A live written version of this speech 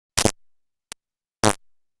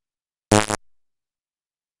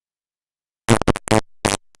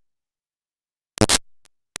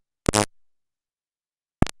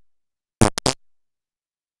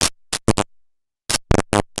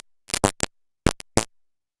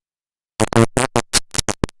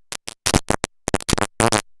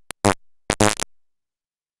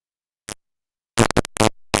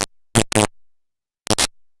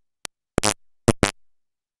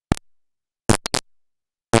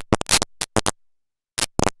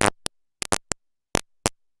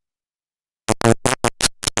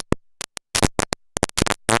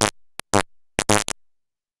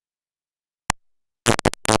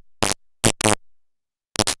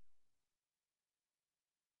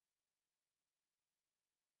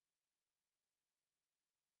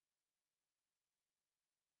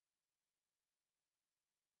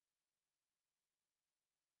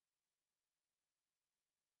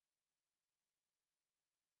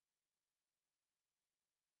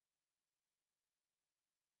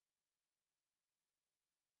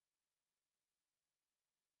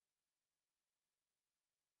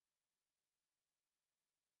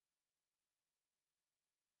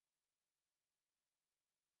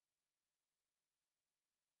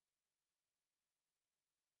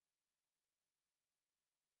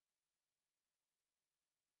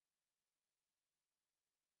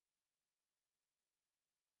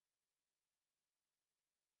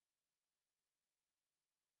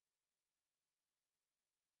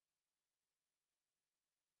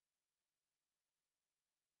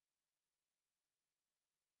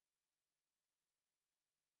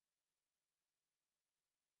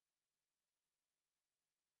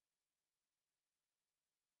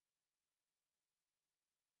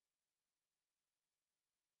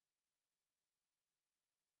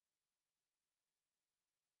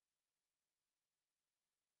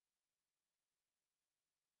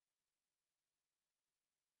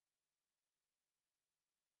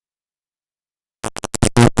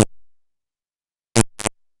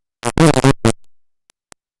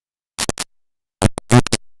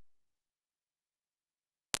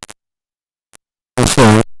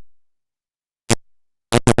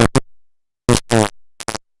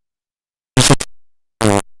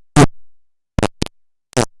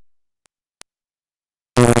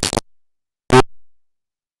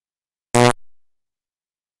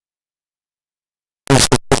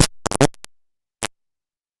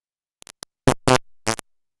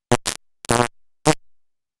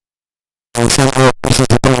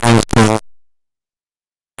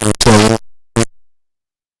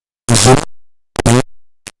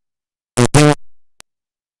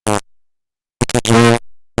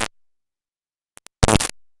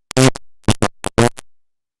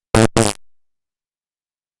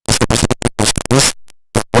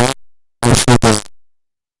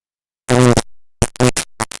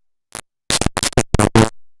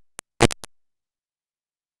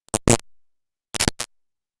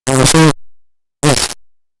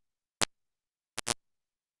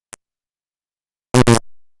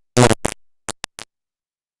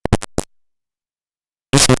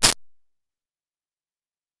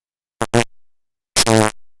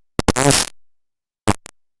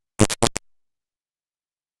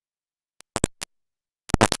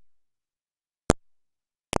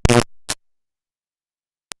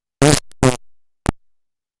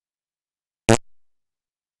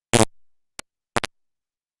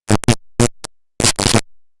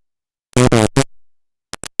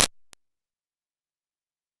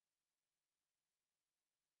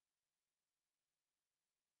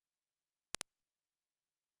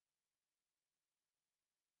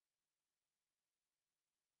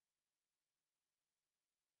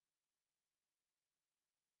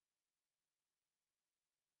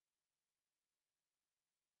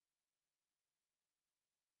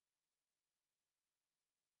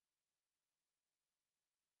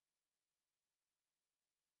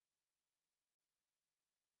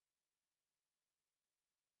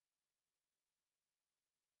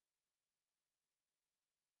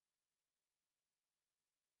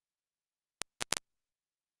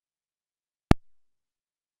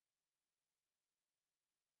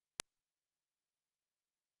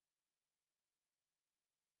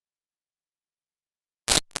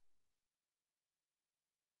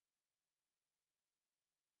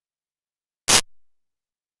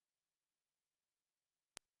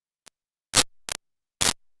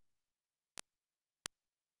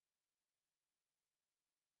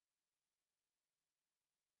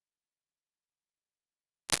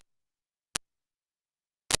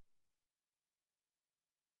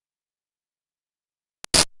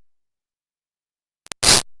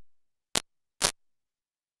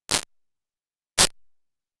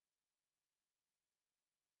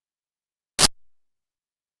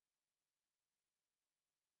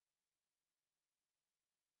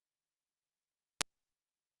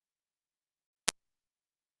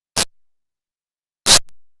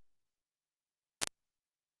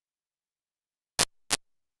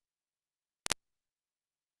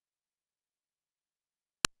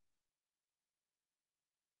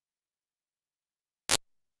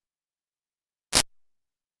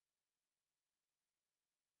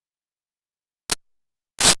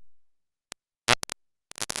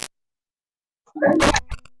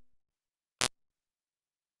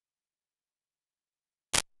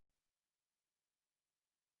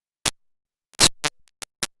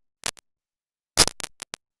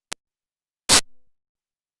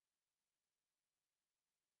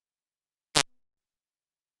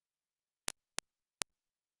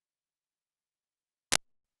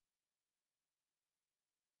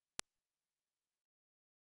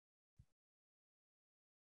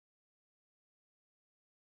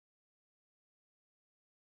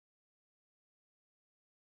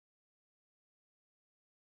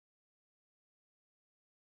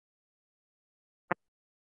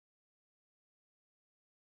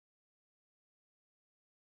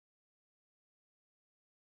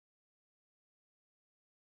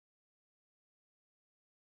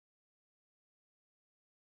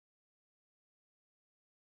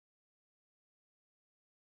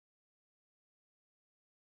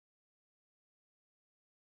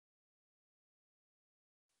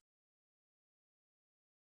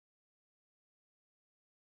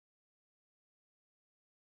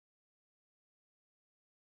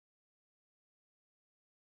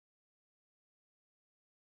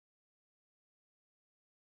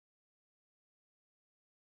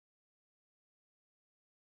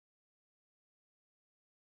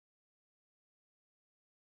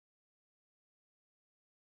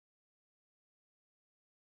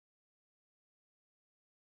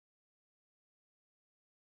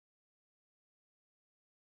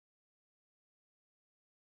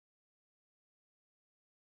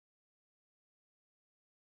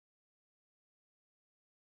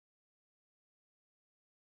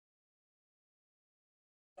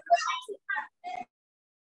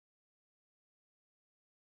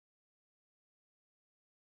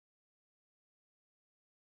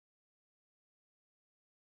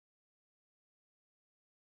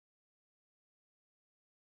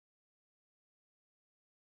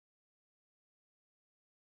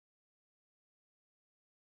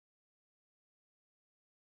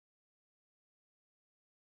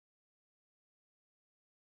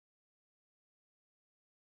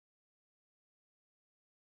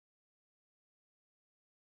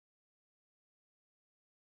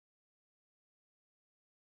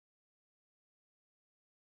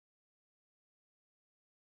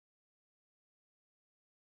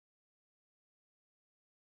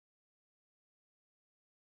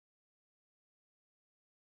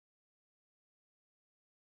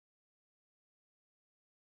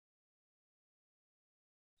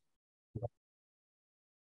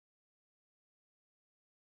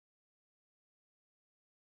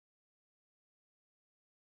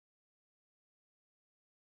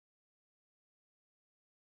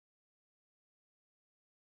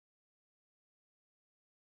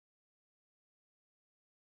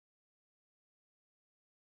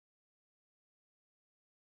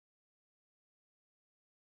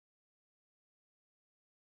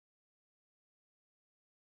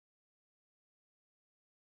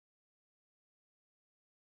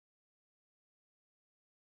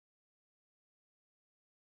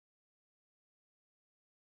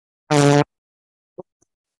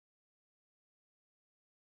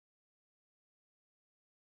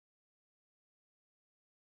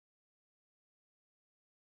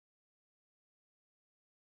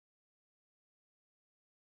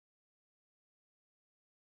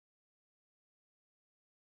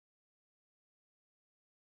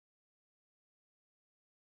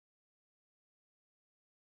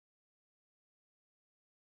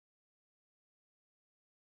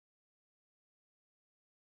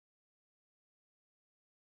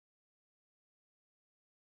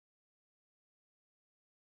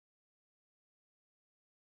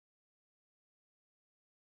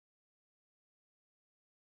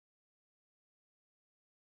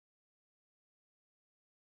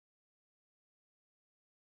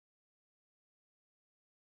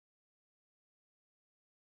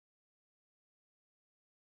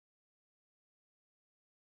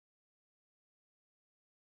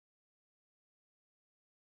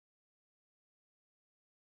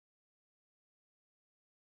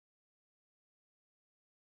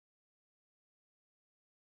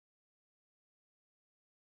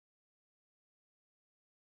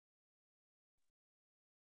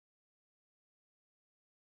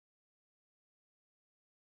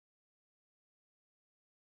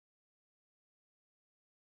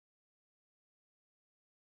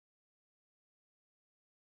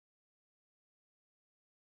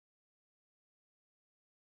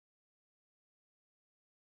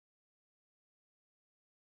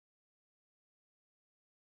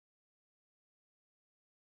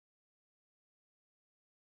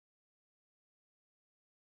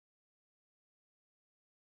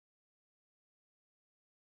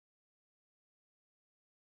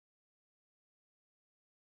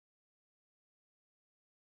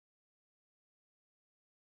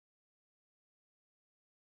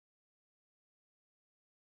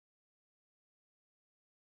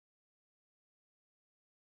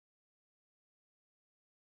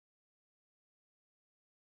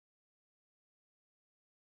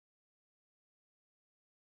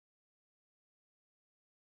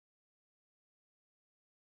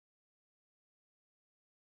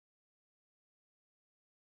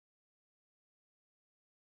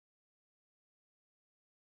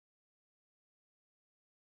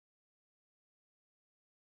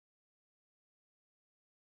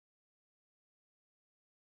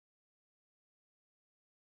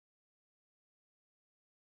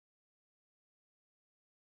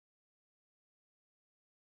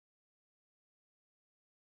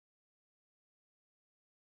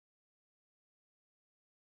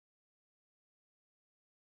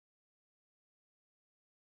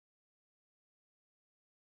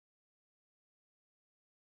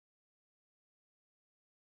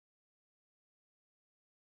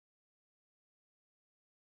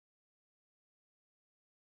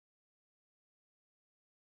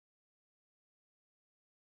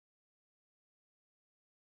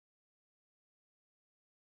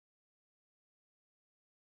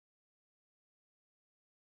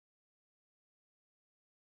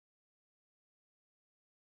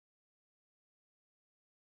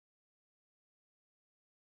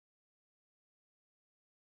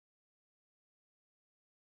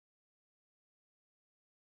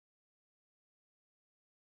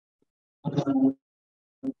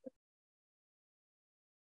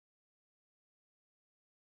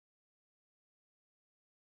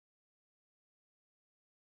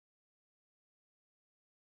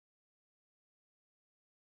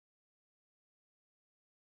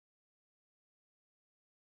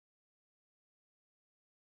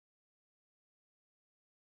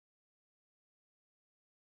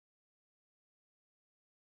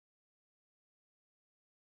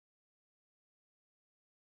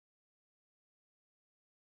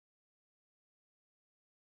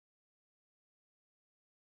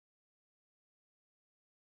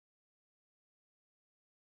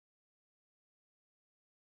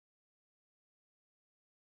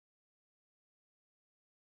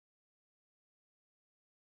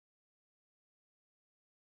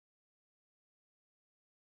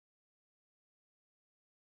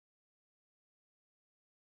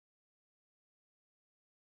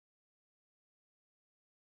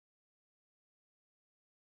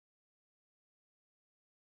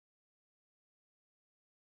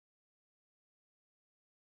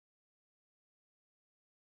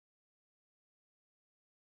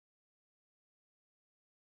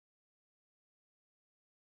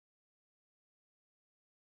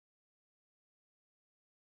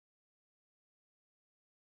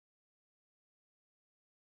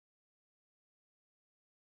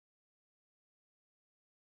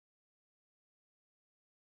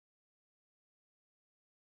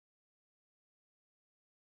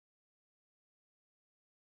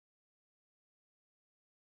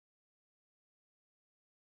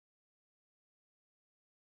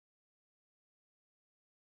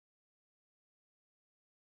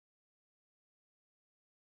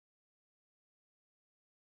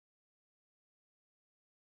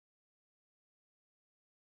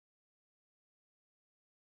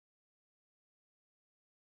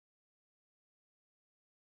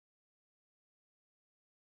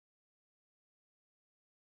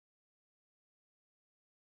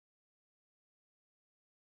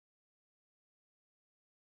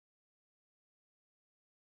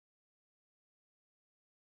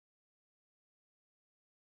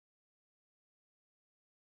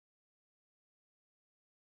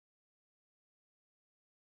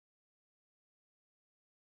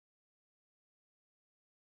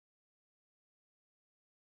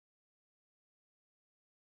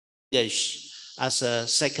English as a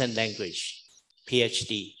second language,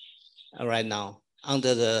 Ph.D. Right now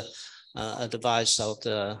under the advice of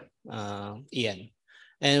the Ian.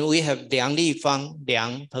 And we have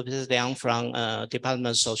Professor Liang from Department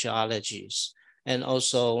of Sociology, and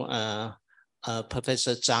also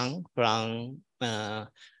Professor Zhang from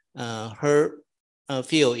her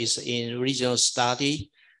field is in regional study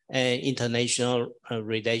and international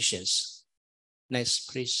relations. Next,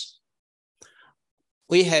 please.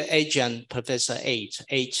 We have adjunct Professor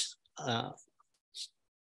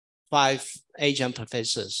five adjunct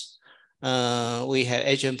professors. We have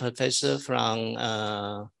adjunct professor from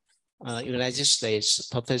United States,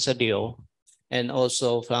 Professor Liu, and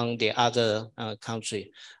also from the other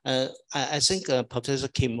country. I think Professor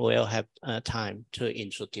Kim will have time to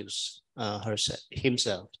introduce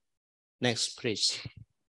himself. Next, please.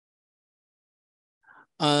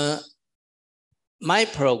 My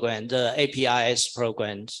program, the APIS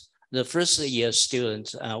program, the first year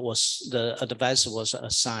student the advisor was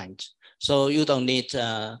assigned. So you don't need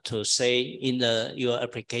to say in your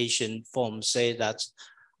application form, say that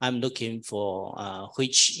I'm looking for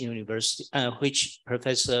which university, which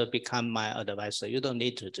professor become my advisor. You don't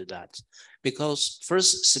need to do that, because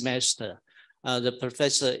first semester, the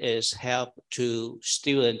professor is help to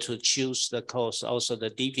student to choose the course, also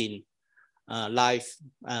the living life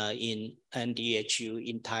in NDHU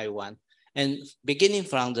in Taiwan. And beginning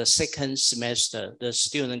from the second semester, the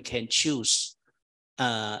student can choose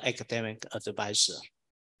academic advisor.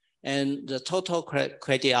 And the total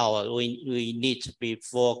credit hour we need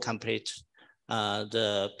before complete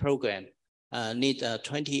the program need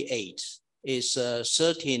 28. Is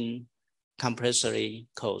 13 compulsory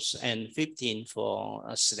course and 15 for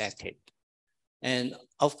selected. And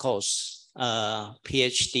of course,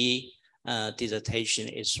 PhD dissertation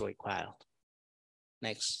is required.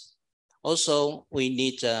 Next. Also, we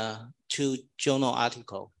need 2 journal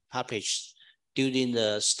articles published during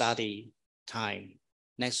the study time.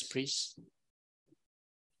 Next, please.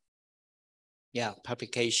 Yeah,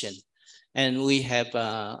 publication. And we have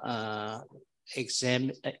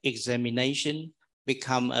examination,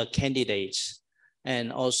 become a candidate.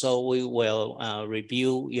 And also we will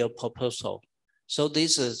review your proposal. So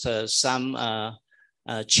this is some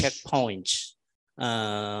checkpoints.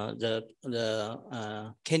 The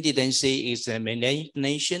candidacy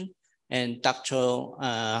examination and doctoral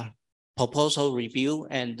proposal review,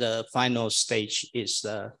 and the final stage is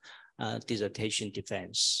the dissertation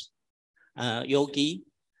defense. Yogi,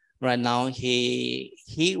 right now he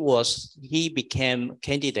became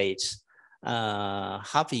candidate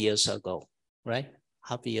half years ago, right?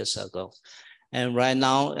 Half years ago, and right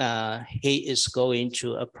now he is going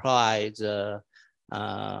to apply the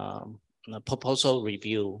proposal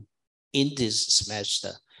review in this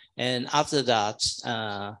semester, and after that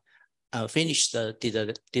finish the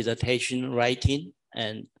dissertation writing,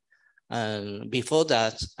 and before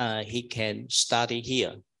that he can study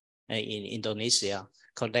here in Indonesia,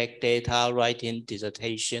 collect data, writing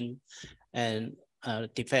dissertation, and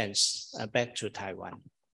defense back to Taiwan.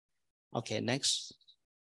 Okay, next.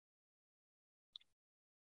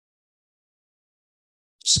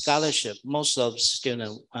 Scholarship. Most of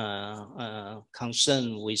students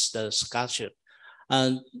concerned with the scholarship.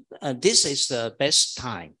 This is the best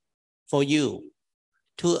time for you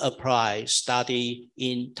to apply study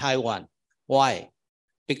in Taiwan. Why?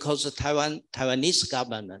 Because the Taiwanese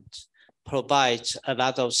government provides a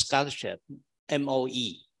lot of scholarship,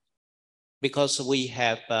 MOE, because we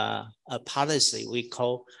have a policy we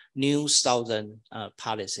call New Southern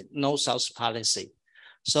policy, North-South policy.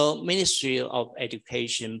 So Ministry of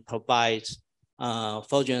Education provides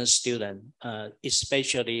foreign students,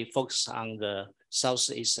 especially focused on the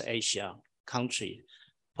Southeast Asia country,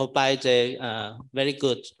 provide a very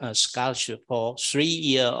good scholarship for 3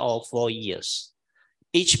 years or 4 years.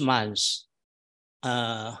 Each month,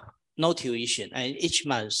 no tuition, and each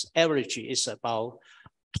month average is about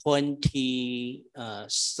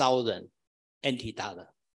 20,000 NT dollar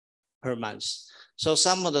per month. So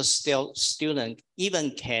some of the students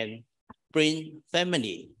even can bring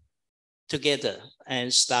family together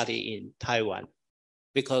and study in Taiwan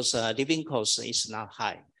because living cost is not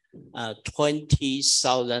high.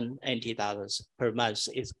 20,000 NT dollars per month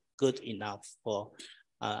is good enough for,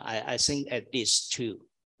 I think, at least 2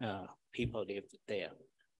 people live there.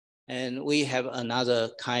 And we have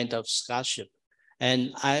another kind of scholarship.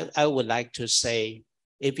 And I would like to say,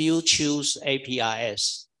 if you choose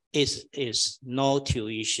APRS, it is no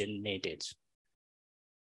tuition needed.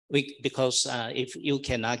 Because if you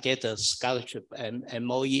cannot get a scholarship and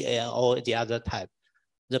MOE or the other type,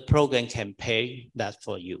 the program can pay that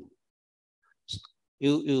for you.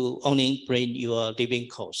 You only bring your living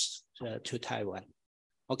cost to Taiwan.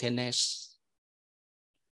 Okay, next.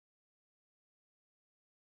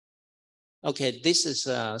 Okay, this is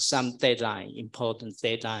some deadline, important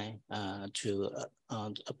deadline to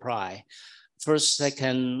apply. First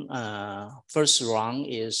round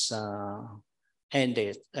is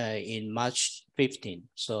ended in March 15.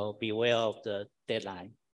 So beware of the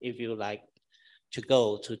deadline if you like to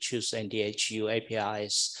go to choose NDHU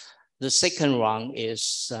APRS. The second round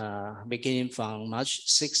is beginning from March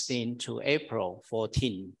 16 to April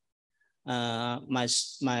 14.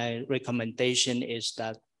 My recommendation is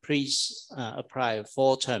that please apply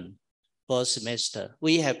 4 term, 4 semester.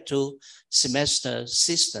 We have 2 semester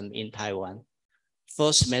system in Taiwan,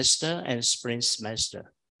 fall semester and spring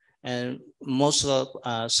semester. And most of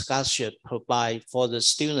scholarship provide for the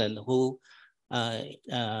student who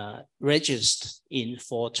registered in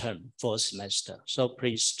 4 term, 4 semester. So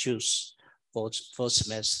please choose 4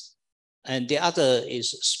 semester. And the other is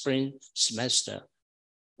spring semester.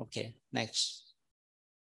 Okay, next.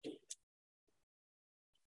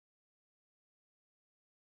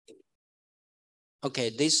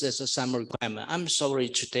 Okay, this is some requirement. I'm sorry,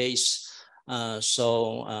 today's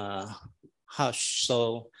so hush,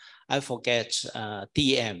 so I forget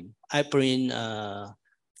DM. I bring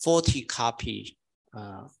 40 copy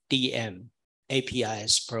DM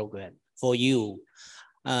APIS program for you.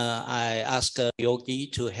 I ask Yogi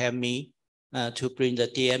to help me to bring the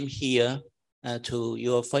DM here to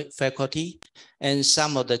your faculty, and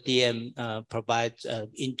some of the DM provide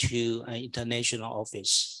into an international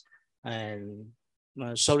office. And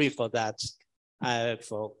sorry for that. I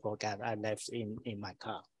forgot I left in my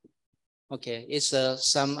car. Okay, it's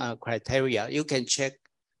some criteria. You can check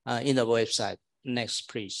in the website. Next,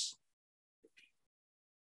 please.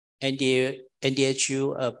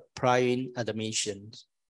 NDHU applying admissions.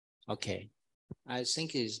 Okay, I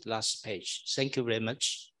think it's last page. Thank you very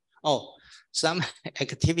much. Oh, some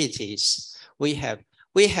activities we have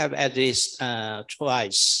at least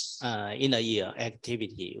twice in a year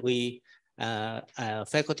activity. We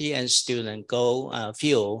faculty and students go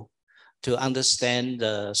field to understand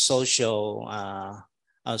the social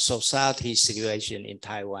society situation in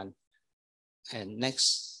Taiwan. And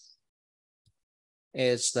next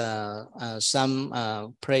is some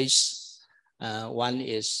place One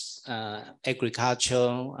is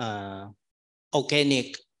agricultural,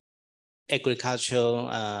 organic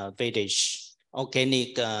agricultural village,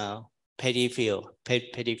 organic paddy field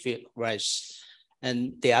rice.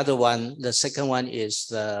 And the other one, the second one is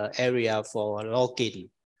the area for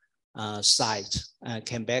logging site,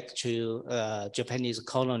 came back to Japanese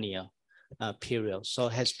colonial period. So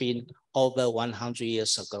it has been over 100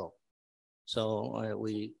 years ago. So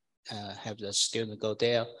we have the student go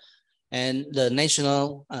there. And the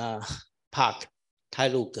national park,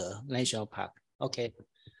 Tailuge National Park. Okay,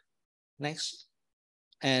 next.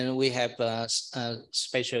 And we have a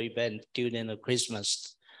special event during the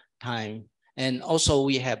Christmas time. And also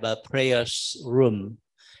we have a prayers room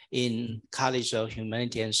in College of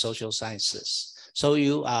Humanity and Social Sciences. So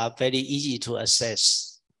you are very easy to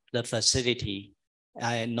access the facility.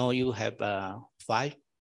 I know you have 5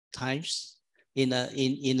 times in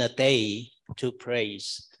a day to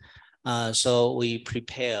praise. So we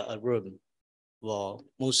prepare a room for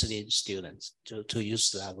Muslim students to use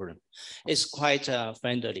that room. It's quite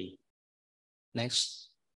friendly. Next.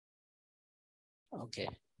 Okay.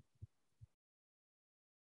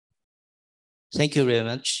 Thank you very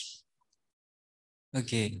much.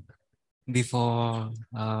 Okay. Before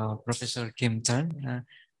Professor Kim turn,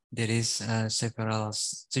 there is several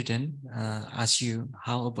students ask you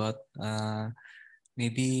how about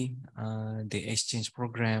maybe the exchange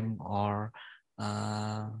program or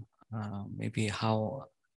maybe how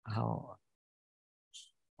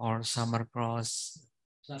or summer course,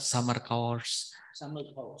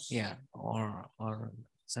 yeah, or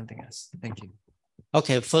something else. Thank you.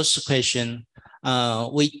 Okay, first question.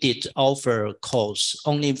 We did offer course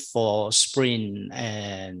only for spring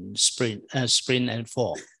and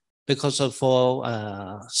fall because of fall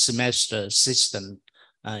semester system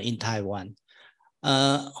in Taiwan.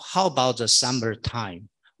 How about the summer time?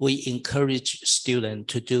 We encourage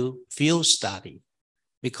students to do field study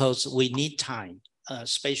because we need time,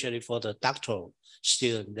 especially for the doctoral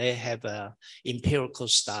student. They have a empirical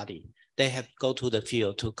study. They have to go to the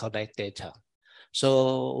field to collect data.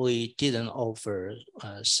 So we didn't offer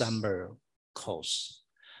a summer course.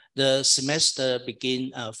 The semester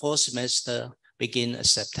begin, fall semester begin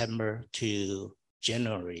September to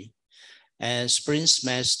January. And spring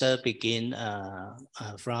semester begin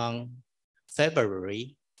from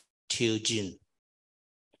February to June.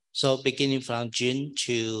 So beginning from June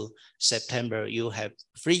to September, you have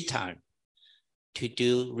free time to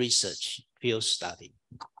do research, field study.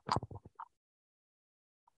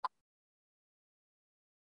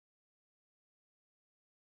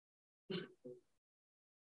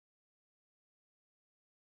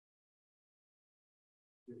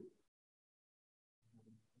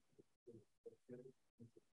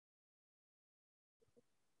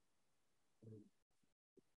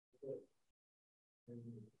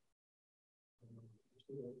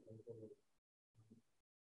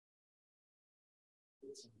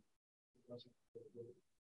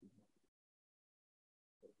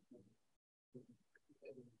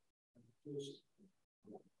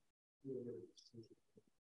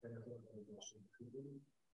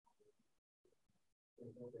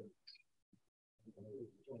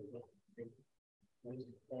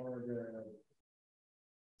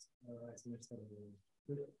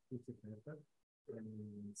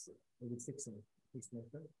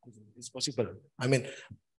 It's possible. I mean,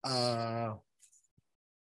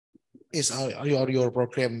 is your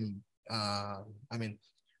program? I mean,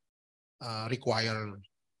 require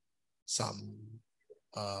some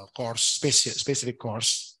course, specific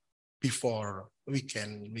course before we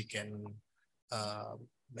can make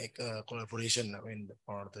a collaboration. I mean,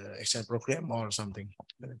 for the exchange program or something.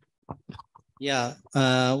 Yeah,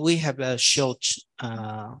 we have a short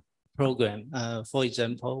program. For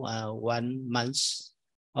example, 1 month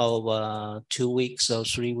or 2 weeks or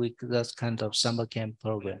 3 weeks. That kind of summer camp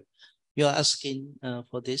program. You are asking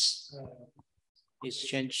for this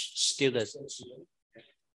exchange students.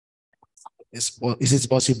 Is it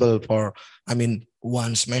possible for, I mean,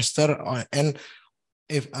 1 semester, and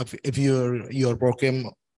if your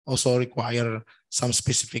program also require some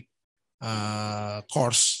specific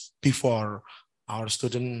course before our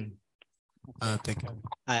student take?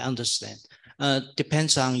 I understand.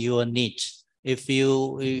 Depends on your need. If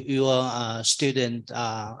your student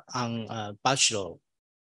on bachelor,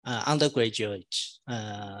 undergraduate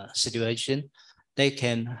situation, they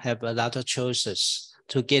can have a lot of choices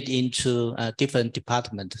to get into a different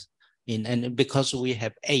department and because we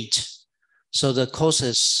have 8, so the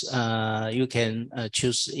courses you can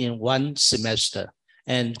choose in 1 semester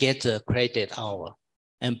and get the credit hour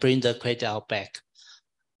and bring the credit hour back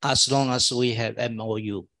as long as we have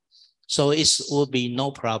MOU. So it will be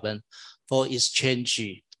no problem for exchange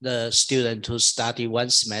the student to study 1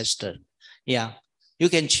 semester. Yeah, you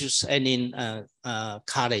can choose any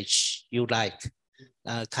college you like.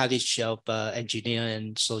 College of Engineering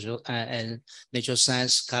and Social and Natural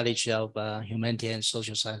Science, College of Humanity and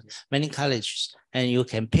Social Science, many colleges, and you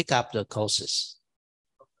can pick up the courses.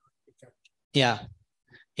 Yeah,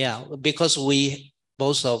 yeah, because we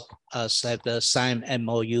both of us have the same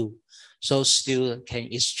MOU, so students can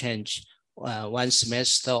exchange 1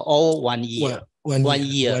 semester or 1 year. Well, 1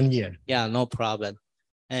 year. 1 year. Yeah, no problem.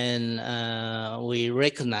 And we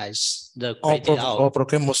recognize the our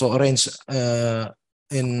program also arrange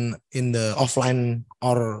in the offline,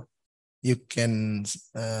 or you can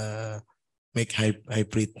make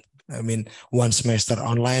hybrid. I mean, 1 semester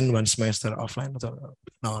online, 1 semester offline.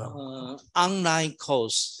 No. Online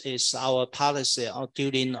course is our policy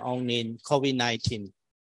during only COVID-19.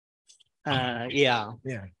 Yeah.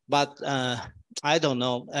 But I don't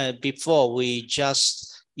know. Before we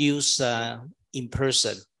just use in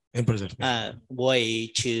person way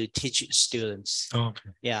to teach students. Okay.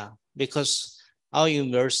 Yeah, because our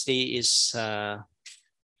university is a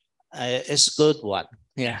good one.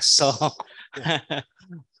 Yeah, so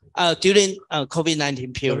during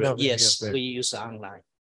COVID-19 period, yes, we use online.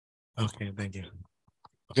 Okay, thank you.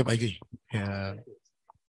 Okay, Pak Yogi. Yeah.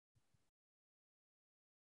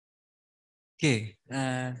 Okay,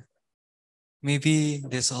 maybe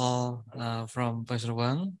that's all from Professor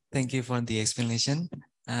Wang. Thank you for the explanation.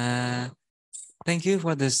 Thank you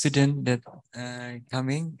for the student that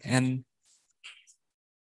coming, and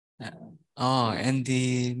and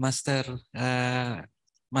the master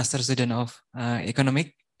student of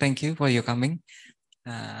economic. Thank you for your coming.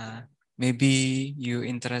 Maybe you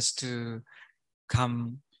interest to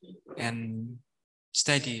come and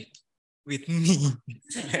study with me.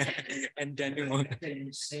 And then you want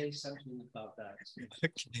to say something about that.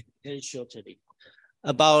 Okay. Very shortly.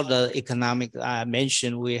 About the economic, I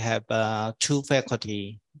mentioned we have 2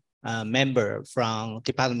 faculty member from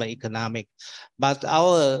Department of Economic, but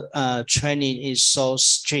our training is so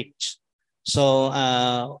strict. So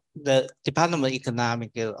the Department of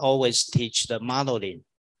Economic always teach the modeling,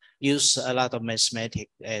 use a lot of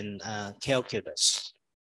mathematics and calculus.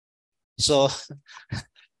 So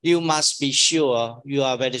you must be sure you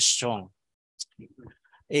are very strong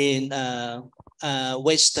in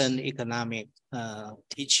Western economic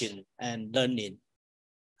teaching and learning.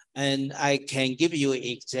 And I can give you an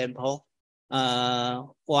example.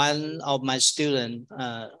 One of my students,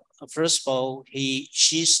 first of all,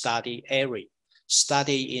 she studied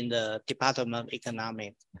study in the Department of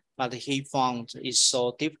Economics, but he found it's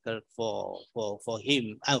so difficult for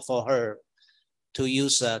him and for her to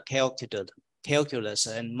use calculus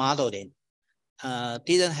and modeling.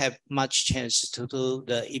 Didn't have much chance to do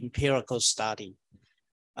the empirical study.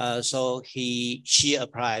 So she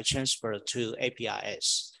applied transfer to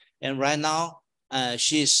APIS. And right now,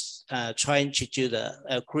 she's trying to do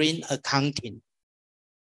the green accounting.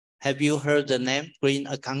 Have you heard the name green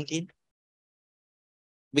accounting?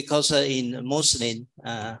 Because in Muslim,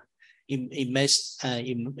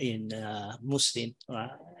 Muslim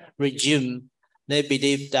regime, they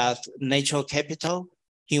believe that natural capital,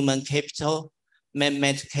 human capital,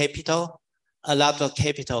 man-made capital, a lot of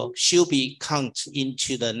capital should be counted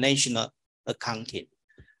into the national accounting.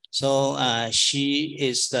 So she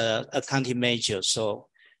is the accounting major, so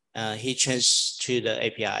he changed to the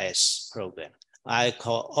APIS program. I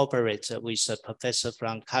cooperate with a professor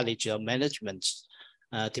from College of Management,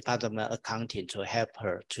 Department of Accounting, to help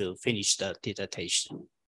her to finish the dissertation.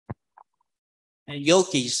 And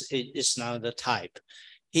Yogi is now the type.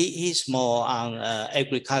 He's more on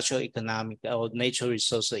agricultural economic or natural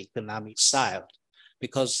resource economic side,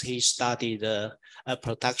 because he studied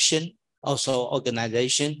production, also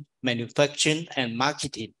organization, manufacturing, and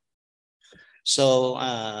marketing. So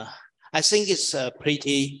I think it's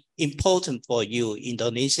pretty important for you,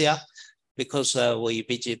 Indonesia, because we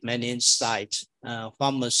visit many sites.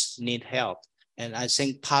 Farmers need help, and I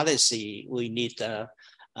think policy, we need to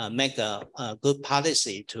make a good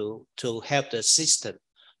policy to help the system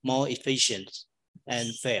more efficient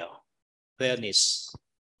and fairness.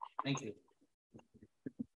 Thank you.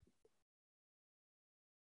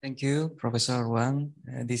 Thank you, Professor Wang.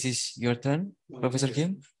 This is your turn, Professor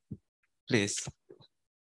Kim. Please.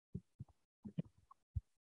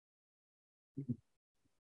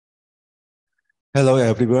 Hello,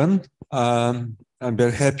 everyone. I'm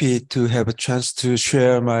very happy to have a chance to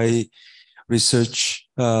share my research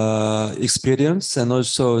experience and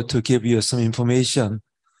also to give you some information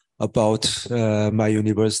about my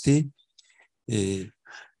university.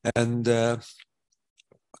 And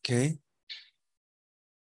Okay.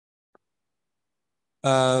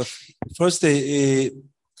 First,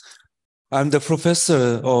 I'm the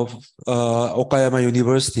professor of Okayama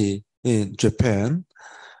University in Japan,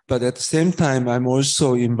 but at the same time, I'm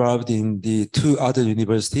also involved in the two other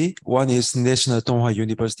universities. One is National Dong Hwa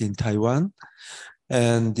University in Taiwan,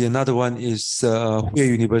 and the another one is Hue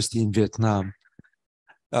University in Vietnam.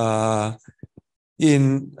 At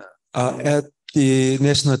the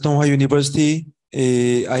National Dong Hwa University,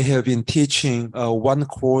 I have been teaching one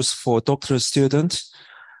course for doctoral students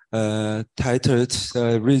titled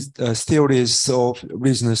Theories of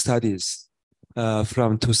Regional Studies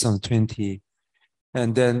from 2020.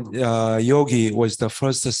 And then Yogi was the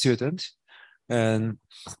first student. But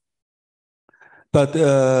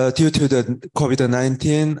due to the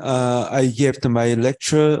COVID-19, I gave my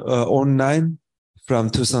lecture online from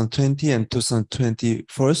 2020 and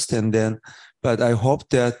 2021. And then, but I hope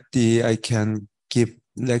that I can give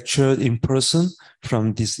lecture in person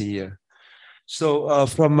from this year. So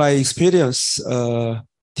from my experience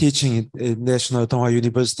teaching at National Dong Hwa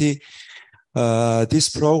University, this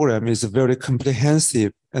program is very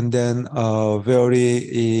comprehensive and then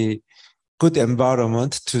very good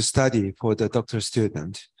environment to study for the doctoral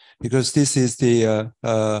student, because this is the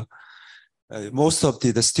most of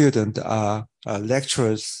the students are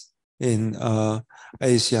lecturers in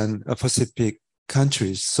Asian Pacific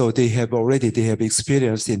countries. So they have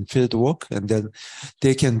experience in fieldwork, and then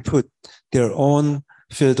they can put their own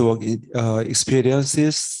fieldwork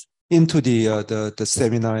experiences into the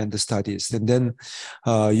seminar and the studies. And then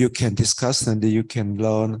you can discuss and you can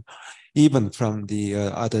learn even from the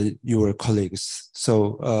other your colleagues.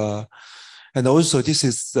 So and also this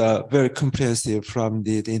is very comprehensive from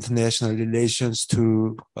the international relations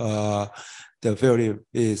to the very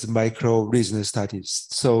micro regional studies.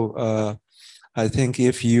 So I think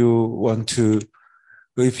if you're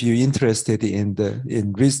interested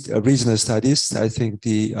in regional studies, I think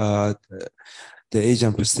the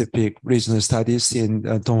Asian Pacific regional studies in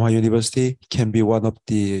Dong Hwa University can be one of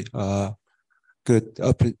the good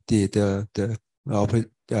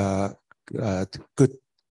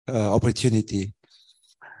opportunity.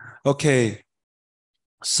 Okay,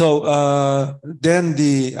 so then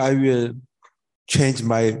I will change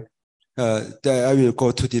my. I will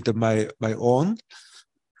go to my own.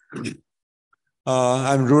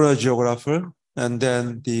 I'm rural geographer, and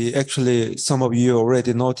then actually some of you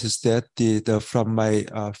already noticed that from my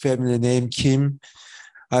family name Kim,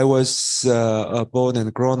 I was born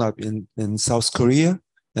and grown up in South Korea,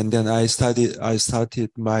 and then I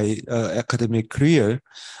started my academic career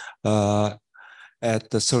at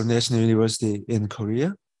the Seoul National University in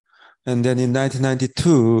Korea. And then in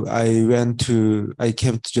 1992, I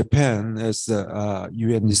came to Japan as a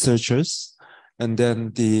UN researchers, and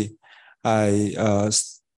then I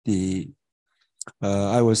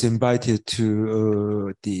was invited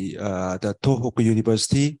to the Tohoku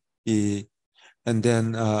University, and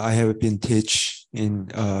then I have been teach in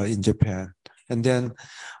Japan. And then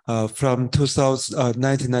from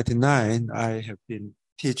 1999, I have been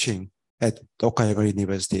teaching at Okayama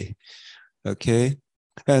University. Okay.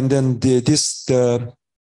 And then the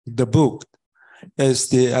book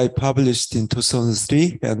I published in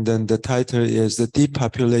 2003, and then the title is The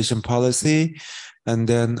Depopulation Policy, and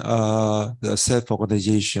then the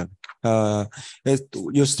Self-Organization. It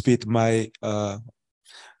used to be my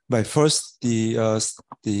first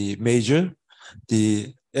the major.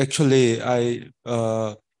 Actually I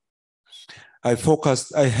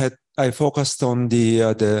focused on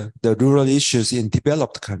the rural issues in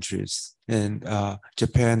developed countries in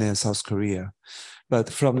Japan and South Korea. But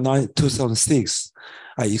from 2006,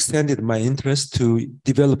 I extended my interest to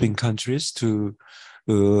developing countries, to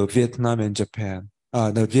Vietnam and Japan,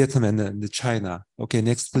 Vietnam and China. Okay,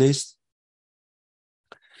 next please.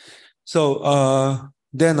 So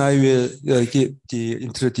then I will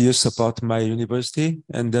introduce about my university,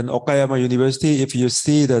 and then Okayama University. If you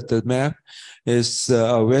see that the map is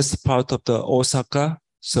west part of the Osaka,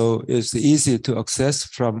 so it's easy to access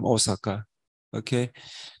from Osaka. Okay,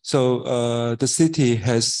 so the city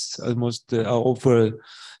has almost over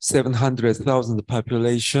 700,000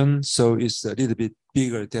 population, so it's a little bit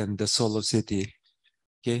bigger than the Solo city.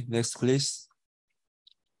 Okay, next please.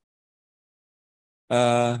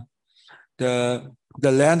 The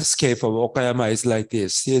landscape of Okayama is like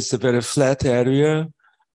this. It's a very flat area,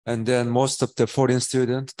 and then most of the foreign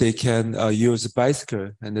students, they can use a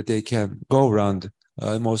bicycle and they can go around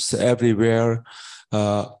almost everywhere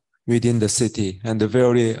within the city, and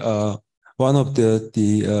one of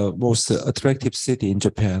the most attractive city in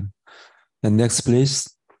Japan. And next, please.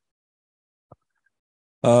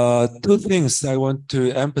 Two things I want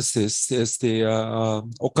to emphasize is the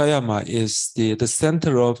Okayama is the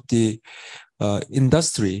center of the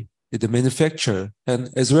industry, the manufacture, and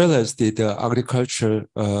as well as the agriculture,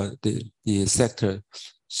 the sector.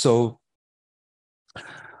 So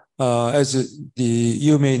as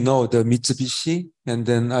you may know, the Mitsubishi, and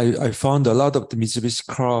then I found a lot of the Mitsubishi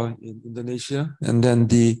car in Indonesia, and then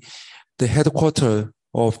the headquarters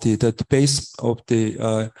of the base of the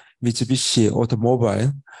Mitsubishi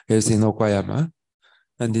automobile is in Okayama,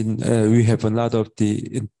 and then we have a lot of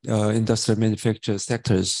the industrial manufacture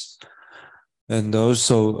sectors, and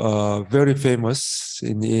also very famous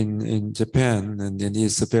in Japan, and then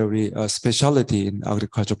it's a very specialty in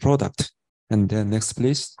agricultural product. And then next,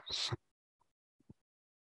 please.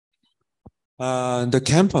 The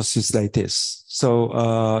campus is like this.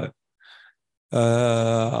 So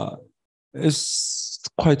it's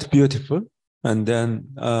quite beautiful. And then,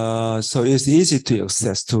 so it's easy to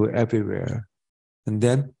access to everywhere. And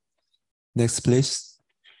then, next, please.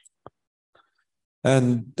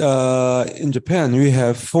 And in Japan, we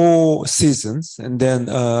have 4 seasons. And then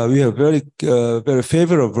we have very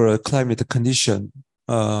favorable climate condition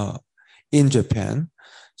in Japan.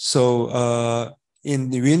 So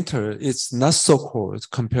in the winter, it's not so cold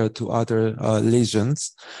compared to other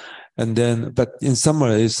regions. And then, but in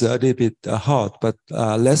summer, it's a little bit hot, but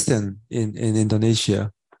less than in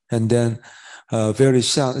Indonesia. And then very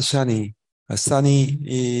sunny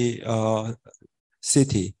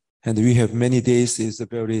city. And we have many days, it's a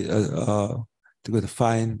very good,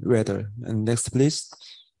 fine weather. And next, please.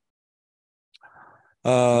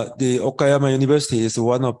 The Okayama University is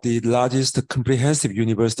one of the largest comprehensive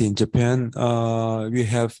university in Japan. We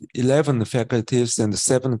have 11 faculties and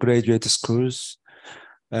 7 graduate schools.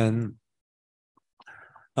 And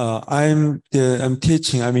I'm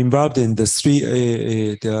involved in the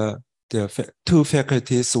 2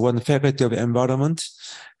 faculties, 1 faculty of environment,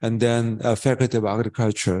 and then a faculty of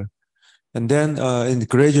agriculture. And then in the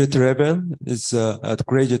graduate level, it's at the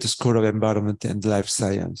Graduate School of Environment and Life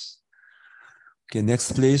Science. Okay,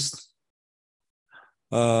 next, please.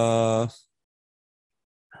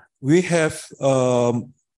 We have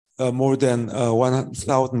more than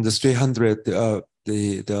 1,300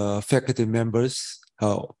 the faculty members.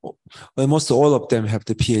 Almost all of them have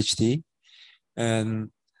the Ph.D.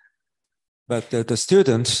 But the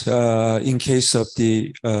students, in case of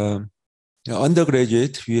the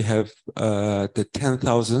undergraduate, we have the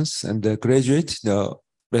 10,000s, and the graduate,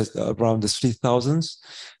 around the 3,000.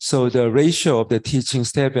 So the ratio of the teaching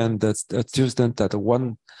staff and the student at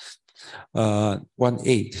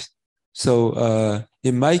 1:8. So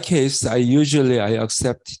in my case, I usually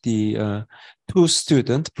accept the 2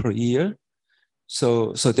 students per year,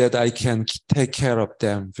 so that I can take care of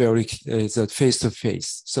them very face to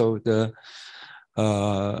face. So the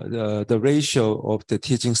ratio of the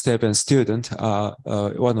teaching staff and student are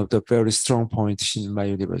one of the very strong points in my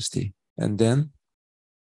university. And then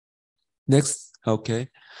next, okay,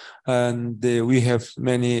 and we have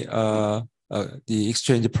many the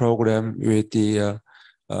exchange program with the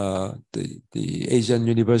Asian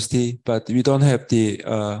university, but we don't have the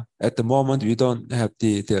at the moment we don't have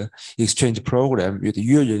the exchange program with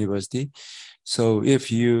your university. So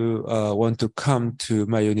if you want to come to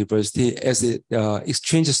my university as an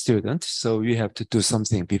exchange student, so you have to do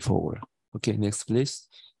something before. Okay, next, please.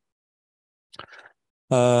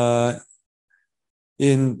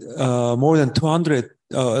 In more than 200,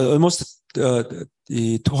 almost the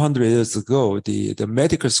 200 years ago, the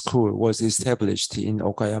medical school was established in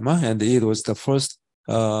Okayama, and it was the first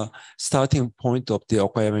starting point of the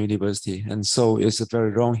Okayama University. And so it's a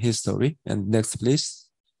very long history. And next, please.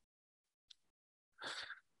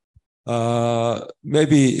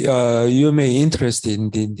 Maybe you may be interested in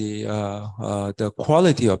the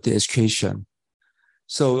quality of the education.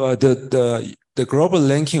 So the global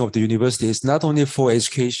ranking of the university is not only for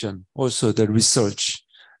education, also the research.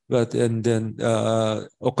 But and then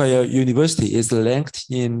Okayama University is ranked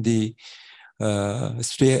in the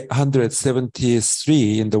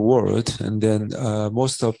 373 in the world, and then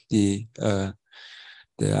most of the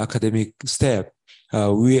academic staff,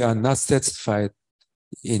 we are not satisfied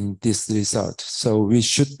in this result. So we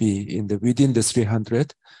should be in within the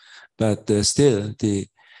 300, but still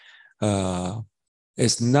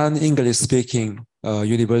it's non-English speaking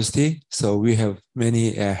university, so we have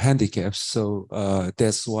many handicaps. So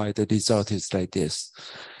that's why the result is like this.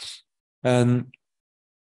 But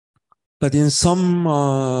in some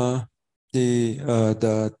the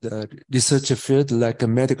research field like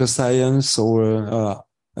medical science or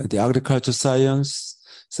the agriculture science,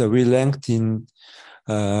 so we ranked in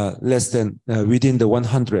less than within the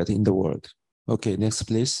 100 in the world. Okay, next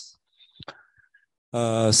please.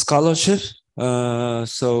 Scholarship.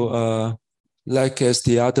 Like as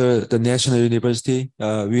the National University,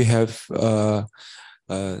 we have a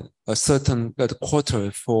certain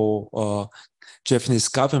quota for Japanese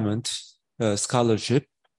government scholarship.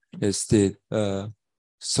 Is the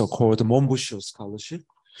so-called Monbusho scholarship.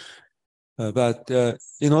 But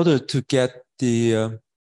in order to get the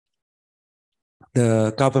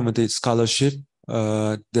government scholarship,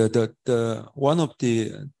 one of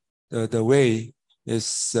the way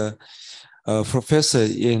is a professor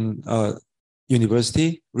in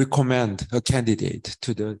university recommend a candidate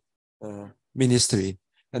to the ministry,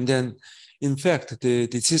 and then in fact the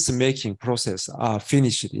decision making process are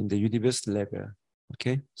finished in the university level.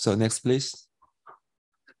 Okay, so next please.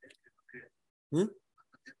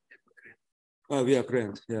 Oh, we are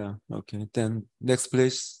grant. Yeah. Okay. Then next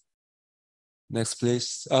please. Next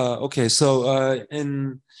please. Okay. So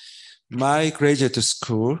in my graduate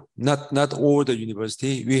school, not all the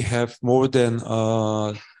university, we have more than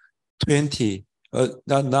 20.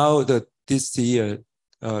 Now that this year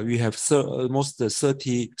we have almost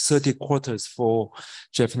 30 quarters for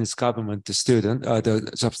Japanese government student, the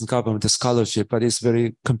Japanese government scholarship, but it's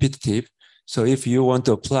very competitive. So if you want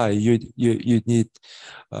to apply, you need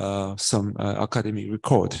some academic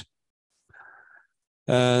record.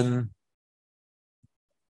 And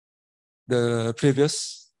the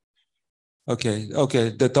previous, okay,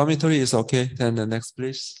 the dormitory is okay. Then the next,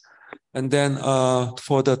 please. And then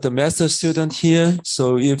for the master student here,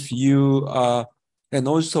 so if you are, and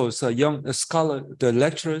also so young scholar, the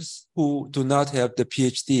lecturers who do not have the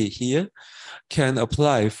Ph.D. here can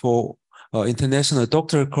apply for international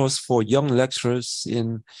doctoral course for young lecturers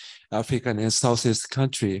in African and Southeast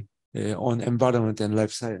country on environment and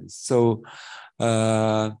life science. So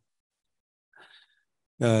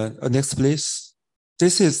next, please.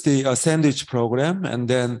 This is the sandwich program, and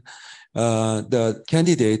then the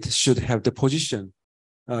candidate should have the position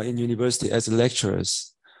in university as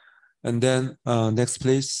lecturers. And then next,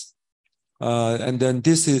 please. And then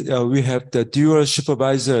this is we have the dual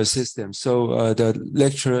supervisor system. So the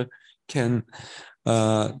lecturer can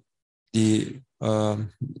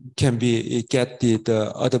get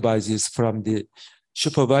the advices from the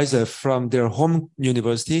supervisor from their home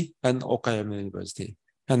university and Okayama University.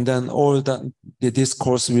 And then all this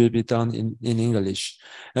course will be done in English.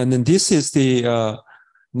 And then this is the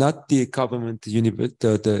not the government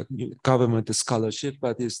the government scholarship,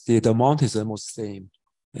 but it's the amount is almost same.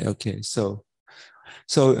 Okay, so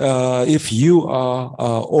if you are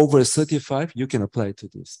over 35, you can apply to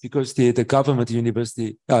this, because the government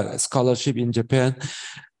university scholarship in Japan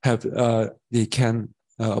have they can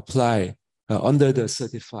apply under the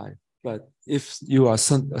 35. But if you are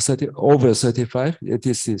over 35,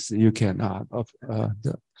 this is you can apply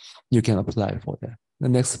for that. The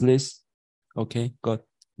next, please. Okay, got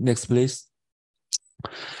next, please.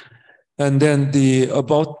 And then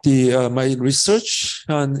about my research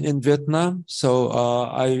in Vietnam. So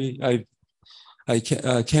I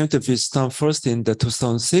came to Vietnam first in the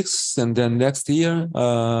 2006, and then next year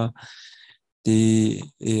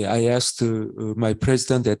I asked my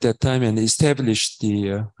president at that time and established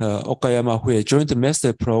the Okayama Joint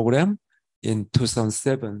Master Program in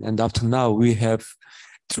 2007, and up to now we have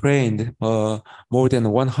trained more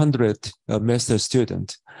than 100 master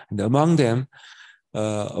students, and among them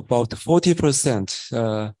about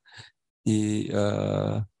 40%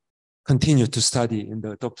 continue to study in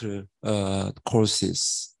the doctoral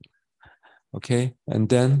courses. Okay, and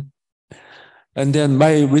then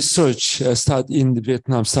my research in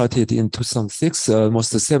Vietnam started in 2006,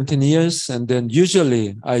 almost 17 years. And then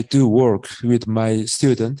usually I do work with my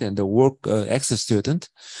student and the work ex-student.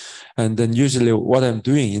 And then usually what I'm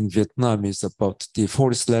doing in Vietnam is about the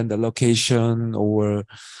forest land allocation or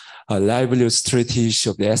livelihood strategy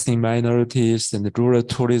of the ethnic minorities and the rural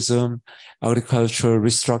tourism, agriculture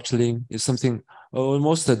restructuring is something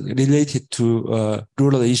almost related to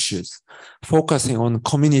rural issues, focusing on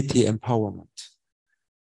community empowerment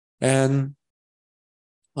and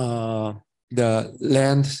the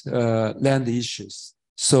land issues.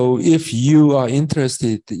 So if you are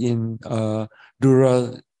interested in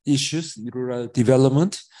rural issues, rural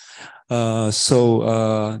development, you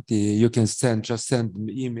can just send an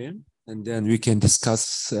email, and then we can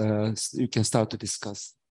discuss. You can start to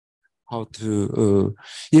discuss how to.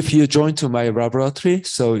 If you join to my laboratory,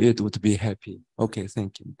 so it would be happy. Okay,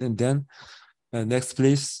 thank you. And then next,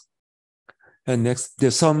 please. And next,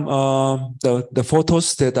 there's some the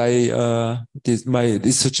photos that I did my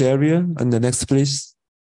research area. And the next, please.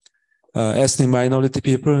 Ethnic minority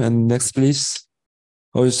people. And next, please.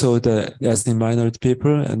 Also the ethnic minority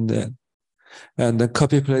people, and and the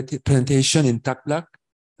coffee plantation in Dak Lak.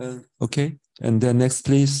 Okay, and then next,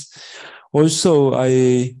 please. Also,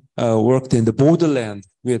 I worked in the borderland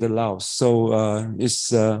with Laos, so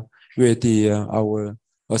it's with our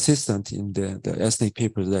assistant in the ethnic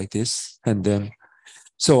people like this, and then.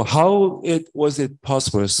 So how was it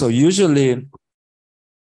possible? So usually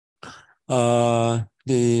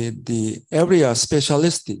the area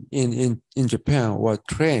specialists in Japan were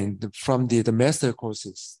trained from the master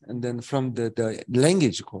courses and then from the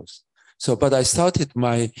language course. So, but I started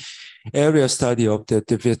my area study of the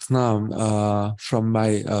Vietnam from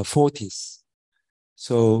my 40s.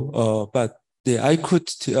 So, but I could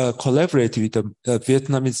collaborate with the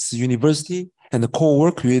Vietnamese university and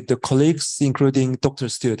co-work with the colleagues, including doctor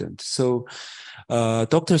student. So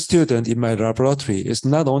doctor student in my laboratory is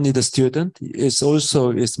not only the student, it's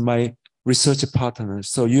also my research partner.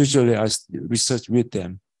 So usually I research with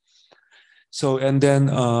them. So, and then,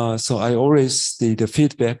 so I always the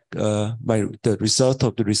feedback by the result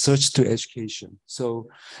of the research to education. So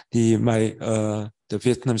the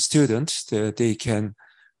Vietnam students, they can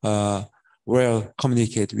well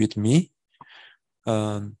communicate with me.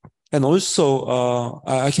 And also,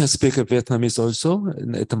 I can speak Vietnamese also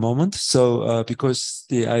at the moment. So because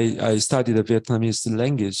I studied the Vietnamese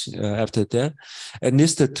language after that, I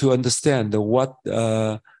needed to understand what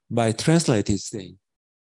my translator is saying.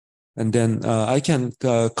 And then I can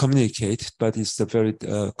communicate, but it's a very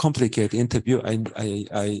complicated interview.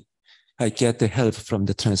 I get the help from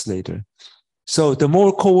the translator. So the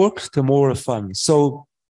more co-work, the more fun. So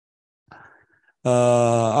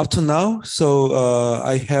up to now, so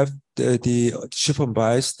I have the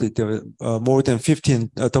supervised more than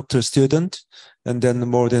 15 doctoral students and then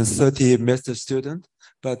more than 30 master students.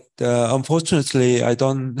 But unfortunately, I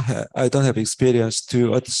don't have experience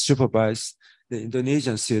to supervise the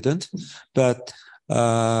Indonesian student. But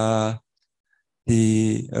I'm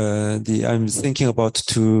thinking about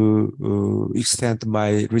to extend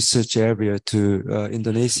my research area to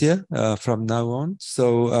Indonesia from now on.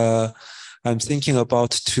 So I'm thinking about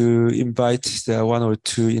to invite one or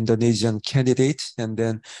two Indonesian candidates and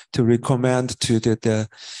then to recommend to the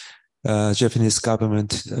Japanese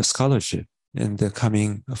government scholarship in the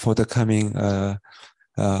coming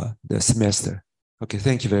the semester. Okay,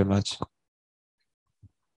 thank you very much.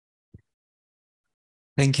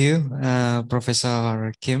 Thank you,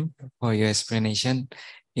 Professor Kim, for your explanation.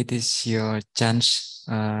 It is your chance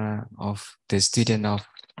of the student of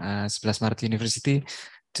 11 Maret University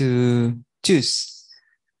to choose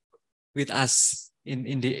with us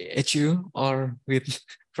in the HU or with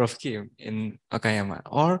Prof. Kim in Okayama,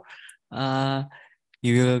 or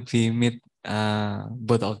you will be meet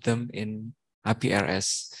both of them in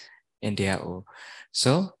APRS in DAO.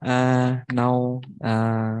 So now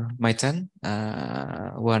my turn.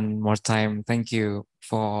 One more time, thank you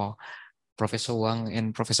for Professor Wang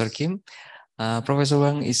and Professor Kim. Professor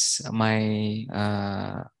Wang is my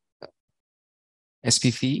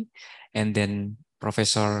SPV, and then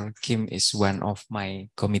Professor Kim is one of my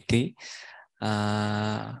committee.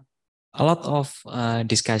 A lot of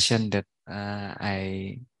discussion that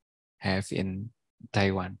I have in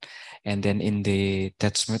Taiwan, and then in the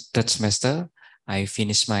third semester, I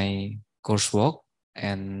finished my coursework,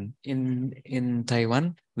 and in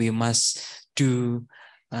Taiwan we must do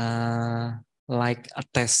like a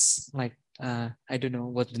test, like I don't know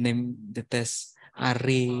what the name the test. No,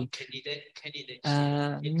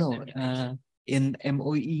 in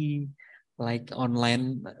MOE, like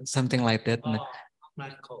online, something like that.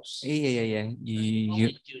 Online course. Yeah.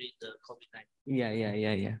 During the COVID-19.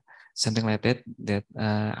 Yeah. Something like that. That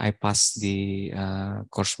I passed the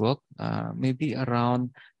coursework, maybe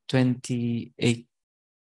around 28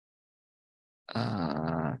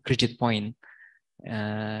 credit point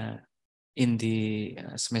in the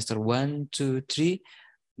semester 1, 2, 3.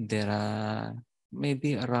 There are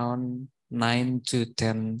maybe around 9 to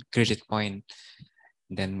 10 credit point.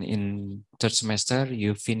 Then in third semester,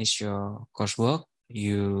 you finish your coursework,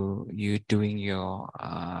 you doing your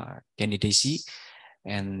candidacy,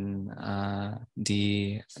 and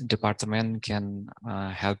the department can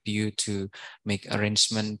help you to make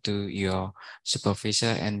arrangement to your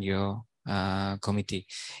supervisor and your committee.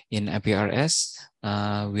 In APRS,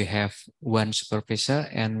 we have one supervisor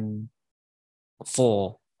and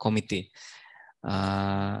 4 committee.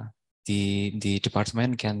 The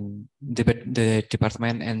department can the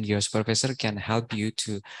department and your supervisor can help you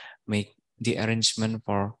to make the arrangement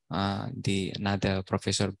for the another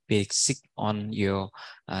professor basic on your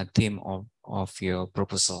theme of your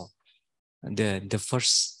proposal. The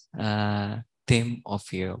first theme of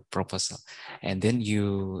your proposal, and then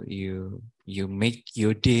you make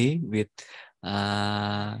your day with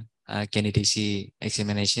candidacy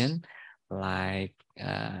examination, like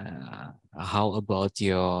how about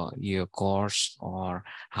your course, or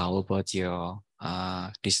how about your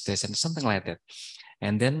dissertation, something like that.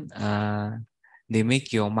 And then they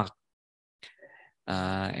make your mark,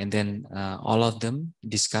 and then all of them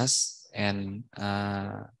discuss, and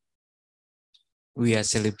we are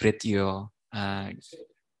celebrate your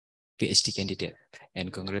PhD candidate,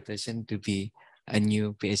 and congratulations to be a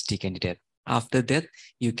new PhD candidate. After that,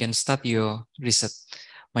 you can start your research.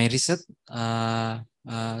 My research,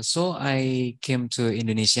 so I came to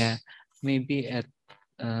Indonesia maybe at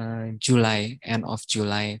July, end of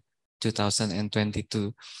July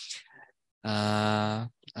 2022. I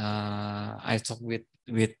talked with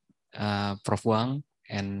Prof. Wang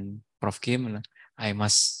and Prof. Kim. I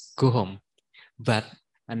must go home, but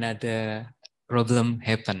another problem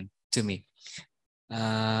happened to me.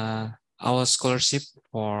 Our scholarship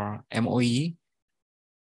for MOE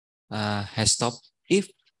has stopped if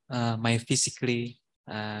my physically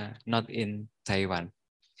not in Taiwan.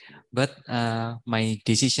 But my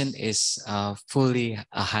decision is fully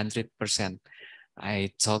 100%.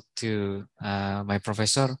 I talked to my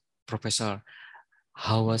professor. Professor,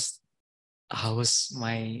 how was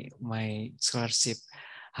my scholarship?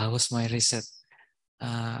 How was my research?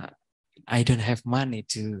 I don't have money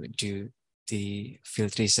to do the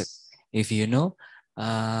field research. If you know,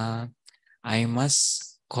 I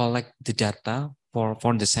must collect the data for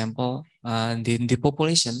the sample. The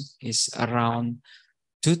population is around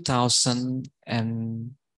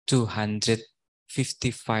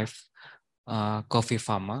 2,255 coffee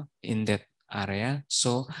farmer in that area.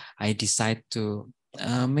 So I decide to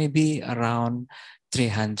maybe around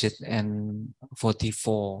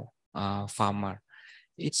 344 farmer.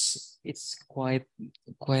 It's quite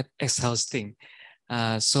exhausting.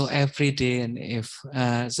 So every day, and if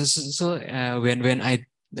when I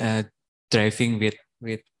driving with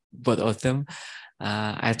both of them,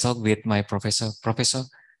 I talk with my professor. Professor,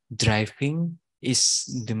 driving is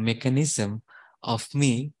the mechanism of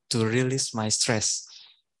me to release my stress.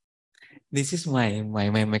 This is my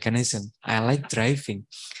mechanism. I like driving.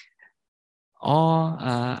 Or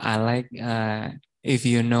I like, if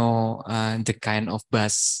you know the kind of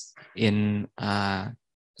bus in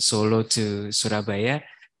Solo to Surabaya,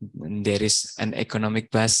 there is an economic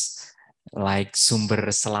bus like Sumber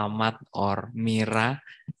Selamat or Mira.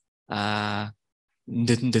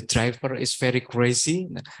 The driver is very crazy.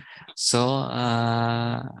 So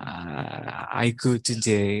I go to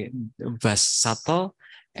the bus shuttle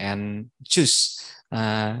and choose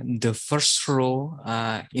the first row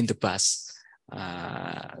in the bus.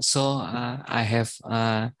 So I have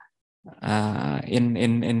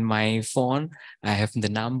in my phone, I have the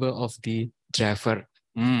number of the driver.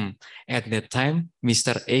 At that time,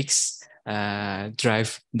 Mr. X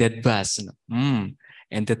drive that bus.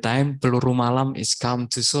 And the time Peluru Malam is come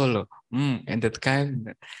to Solo. And that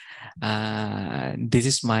time, this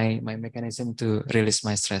is my mechanism to release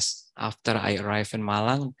my stress. After I arrive in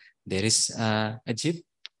Malang, there is a jeep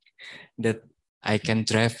that I can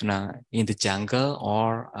drive now in the jungle,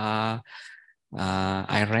 or I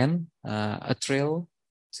ran a trail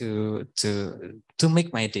to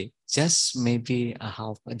make my day. Just maybe a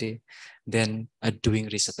half a day, then doing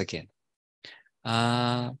research again.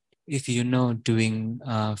 If you know, doing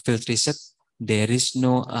field research, there is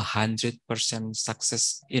no 100%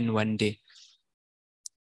 success in one day.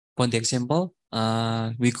 For the example,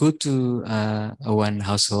 we go to one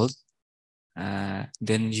household,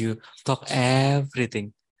 then you talk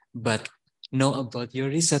everything, but know about your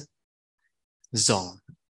research, zong.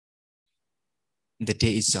 The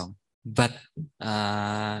day is zong. But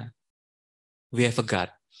we have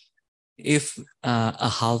forgot. If a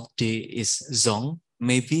half day is zong,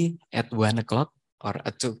 maybe at 1 o'clock or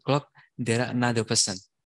at 2 o'clock, there are another person.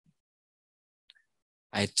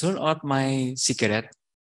 I turn out my cigarette.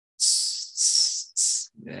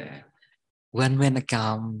 One man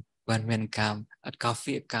come, a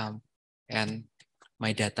coffee come, and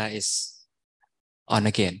my data is on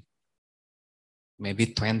again. Maybe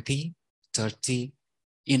 20, 30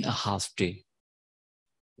 in a half day.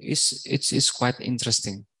 It's quite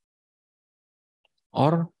interesting.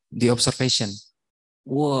 Or the observation.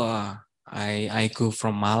 Wow, I go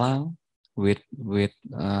from Malang with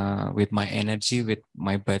my energy, with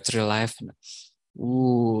my battery life.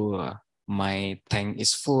 Ooh, my tank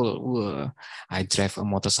is full. Ooh, I drive a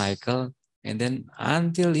motorcycle, and then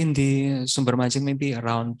until in the Sumber Majing, maybe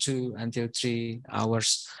around 2 until 3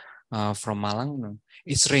 hours from Malang,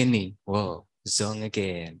 it's rainy. Whoa, zone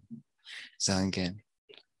again. again.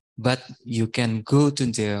 But you can go to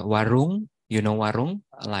the warung, you know warung,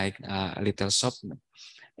 like a little shop,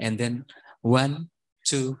 and then 1,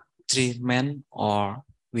 2, 3 men or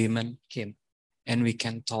women came, and we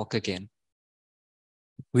can talk again.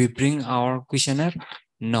 We bring our questionnaire?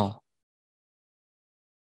 No.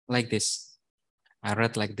 Like this. I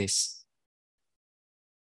read like this.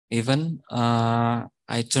 Even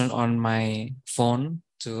I turn on my phone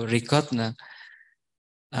to record.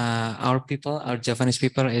 Our people, our Japanese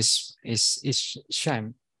people is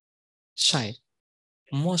shy,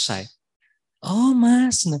 more shy. Oh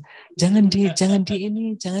mas, jangan di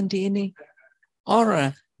ini.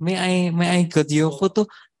 Or may I get your photo?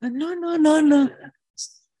 No.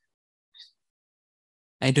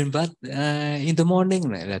 I don't but in the morning.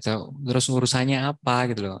 Terus urusannya apa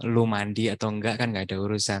gitu loh. Lu mandi atau enggak kan nggak ada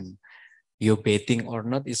urusan. You bathing or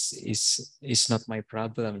not is not my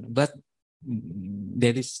problem. But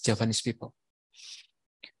there is Japanese people.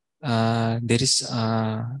 There is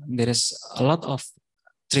a lot of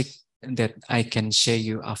trick that I can share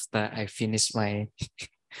you after I finish my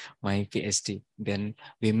my PhD. Then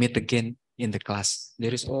we meet again in the class.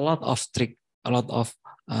 There is a lot of trick, a lot of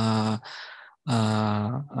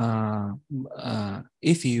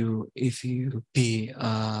if you be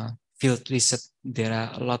field research, there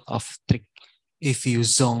are a lot of trick. If you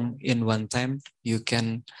zone in one time, you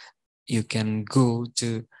can go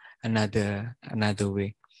to another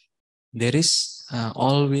way. There is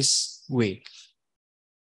always way.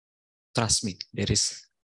 Trust me, there is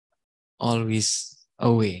always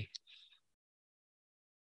a way.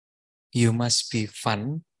 You must be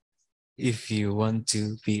fun if you want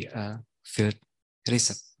to be a field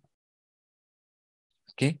research.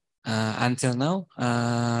 Okay, until now,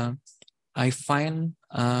 I find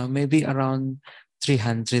maybe around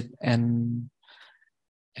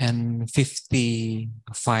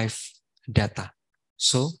 355 data.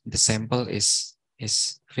 So the sample is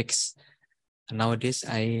fixed. Nowadays,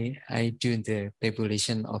 I do the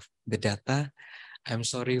tabulation of the data. I'm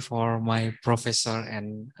sorry for my professor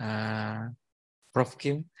and Prof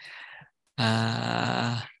Kim.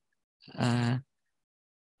 I'm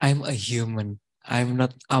a human. I'm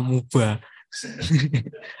not amoeba.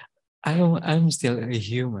 I'm still a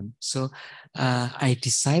human. So I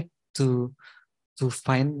decide to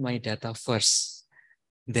find my data first.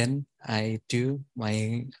 Then I do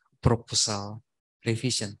my proposal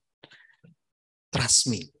revision. Trust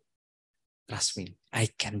me, I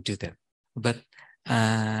can do that. But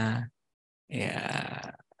yeah,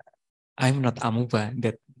 I'm not amoeba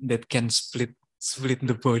that can split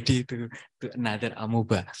the body to another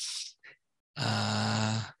amoeba.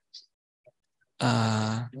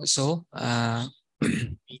 So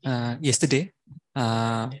yesterday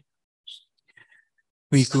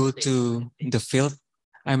we go to the field.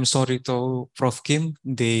 I'm sorry to Prof Kim.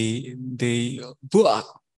 They buak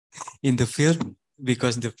in the field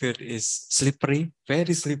because the field is slippery,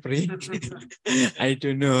 very slippery. I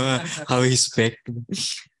don't know how he's back,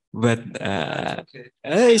 but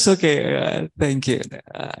it's okay. Thank you.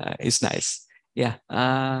 It's nice. Yeah.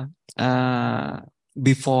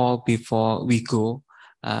 Before we go,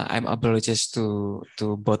 I'm apologize to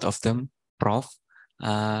both of them, Prof.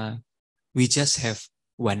 We just have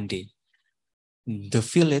one day. The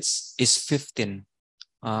village is 15.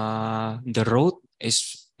 The road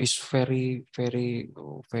is very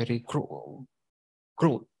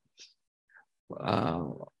crude.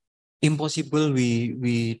 Impossible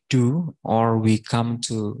we do or we come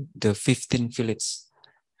to the 15 village.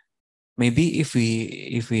 Maybe if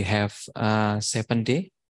we have 7 days,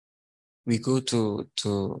 we go to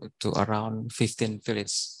around 15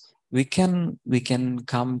 village. We can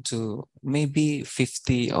come to maybe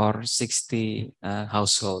 50 or 60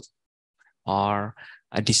 household, or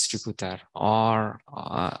a distributor, or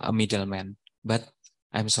a middleman. But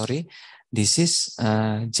I'm sorry, this is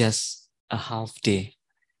just a half day.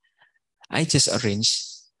 I just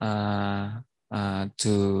arranged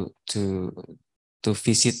to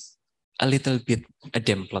visit a little bit a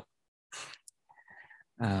dam plot.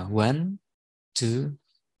 1, 2,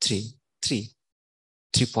 3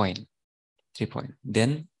 point.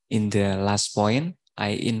 Then in the last point, I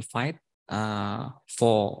invite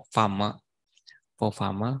 4 farmer,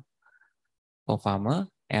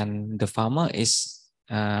 and the farmer is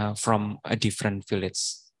from a different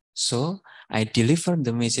village. So I deliver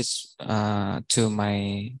the message to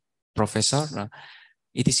my professor.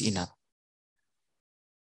 It is enough.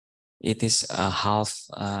 It is a half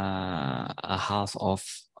of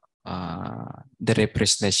the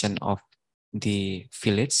representation of the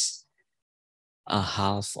village, a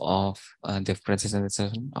half of the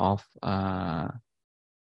presentation of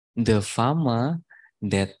the farmer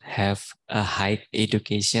that have a high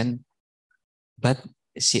education, but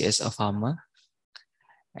she is a farmer,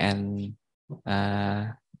 and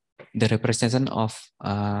the representation of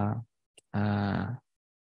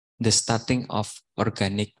the starting of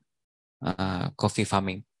organic coffee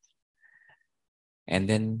farming. And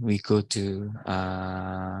then we go to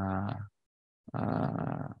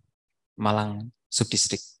Malang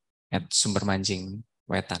subdistrict at Sumber Manjing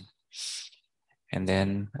Wetan. And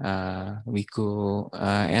then we go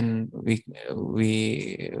and we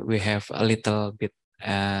have a little bit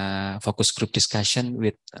focus group discussion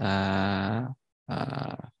with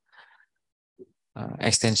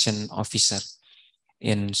extension officer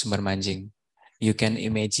in Sumber Manjing. You can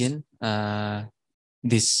imagine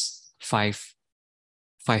this five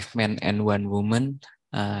men and one woman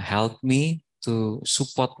helped me to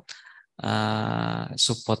support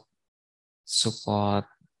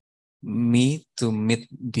me to meet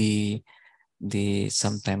the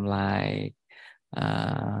sometime like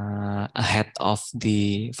ahead of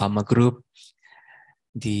the farmer group,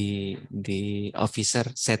 the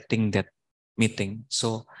officer setting that meeting,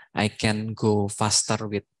 so I can go faster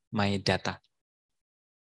with my data.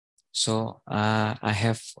 So I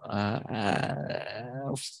have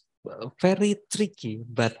very tricky,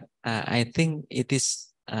 but I think it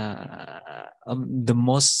is the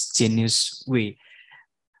most genius way.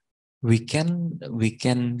 We can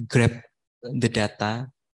grab the data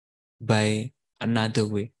by another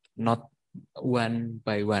way, not one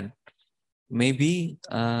by one. Maybe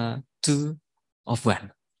 2 of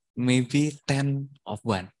 1, maybe 10 of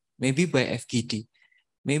 1, maybe by FGD,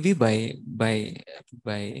 maybe by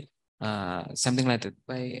something like that,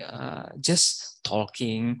 by just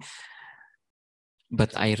talking.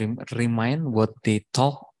 But I remind what they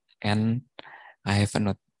talk, and I have a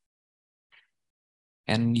note.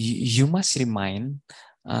 And you must remind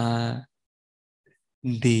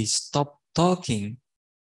they stop talking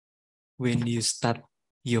when you start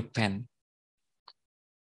your pen.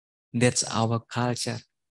 That's our culture.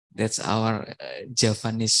 That's our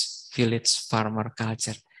Japanese village farmer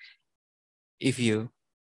culture. If you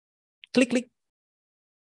click,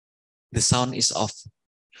 the sound is off.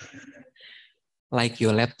 Like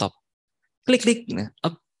your laptop. Klik,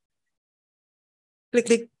 up.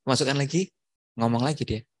 Klik, masukkan lagi, ngomong lagi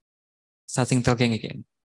dia. Starting talking again.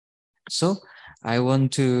 So I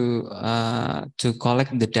want to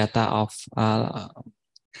collect the data of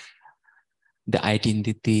the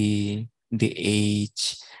identity, the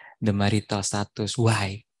age, the marital status.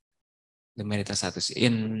 Why? The marital status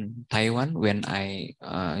in Taiwan, when I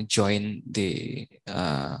joined the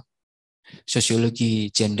sociology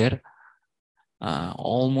gender,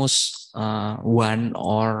 almost 1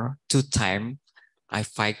 or 2 times I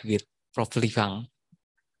fight with Prof. Livang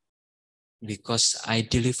because I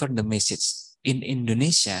deliver the message. In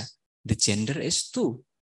Indonesia, the gender is 2,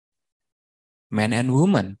 man and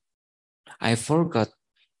woman. I forgot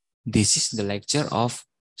this is the lecture of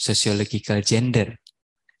sociological gender.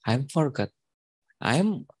 I forgot.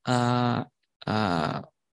 I'm a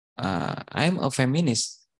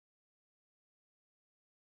feminist.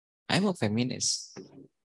 I'm a feminist.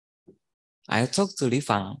 I talked to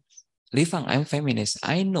Livang. Livang, I'm feminist.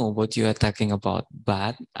 I know what you are talking about,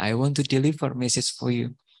 but I want to deliver message for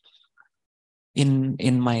you.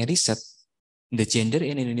 In my research, the gender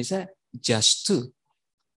in Indonesia just 2,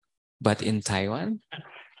 but in Taiwan,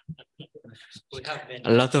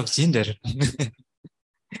 a lot of gender.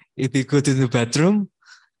 If you go to the bathroom,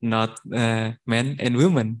 not men and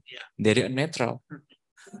women, they are neutral.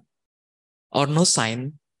 Or no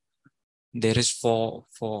sign. There is four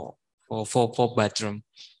bathroom: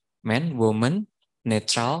 men, woman,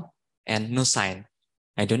 neutral, and no sign.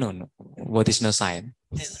 I don't know what is no sign.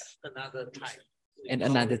 Another type. And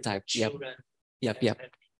another type. Yep.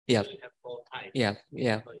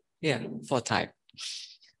 4 type.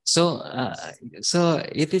 So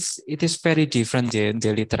it is very different,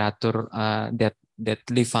 the literature that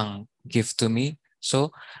Livang give to me.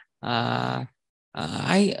 So I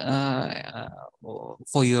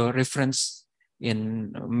for your reference,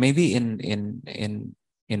 maybe in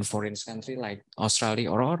foreign country like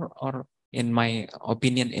Australia or in my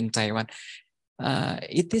opinion in Taiwan,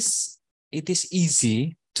 it is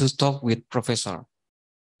easy to talk with professor,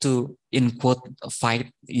 to in quote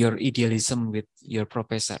fight your idealism with your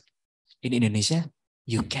professor. In Indonesia,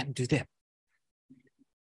 you can't do that.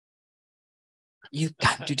 You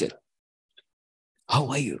can't do that. How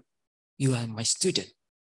are you? You are my student.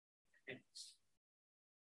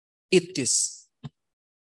 Eat this.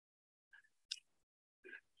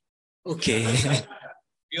 Okay.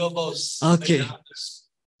 Your boss. Okay.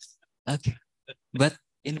 Okay. But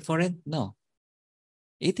In foreign, no.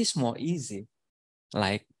 It is more easy.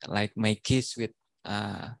 Like my case with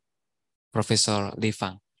Professor Li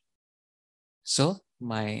Fang. So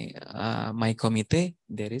my committee,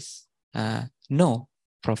 there is no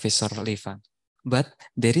Professor Li Fang, but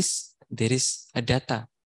there is a data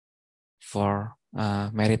for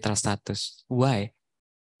marital status. Why?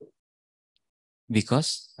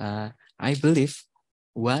 Because I believe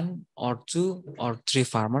 1 or 2 or 3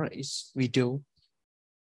 farmer is widow.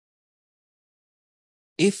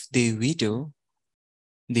 If they widow,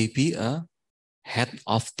 they be a head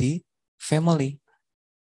of the family.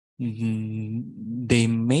 They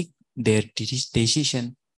make their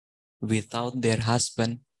decision without their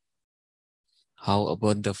husband. How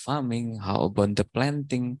about the farming? How about the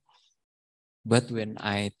planting? But when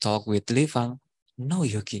I talk with Li Fang, no,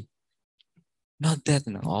 Yogi, not that.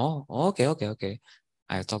 No. Oh, okay.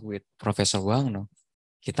 I talk with Professor Wang. No,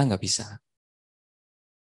 kita nggak bisa.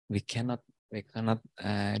 We cannot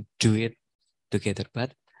do it together.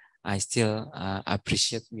 But I still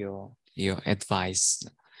appreciate your advice.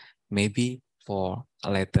 Maybe for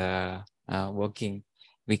later working,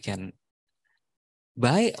 we can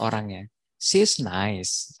buy orangnya. She's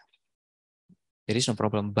nice. There is no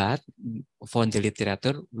problem. But for the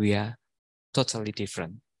literature, we are totally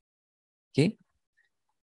different. Okay.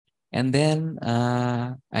 And then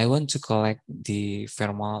I want to collect the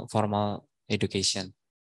formal education.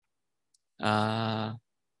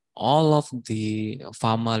 All of the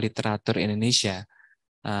farmer literature in Indonesia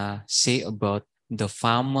say about the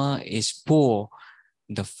farmer is poor,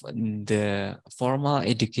 the formal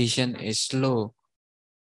education is low.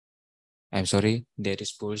 I'm sorry, that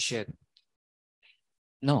is bullshit.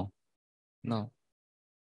 No.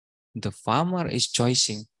 The farmer is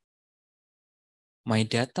choosing. My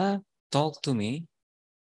data told to me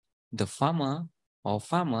the farmer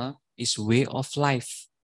is way of life.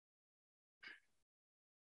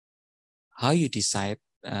 How you decide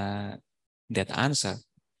that answer?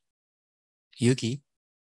 Yogi,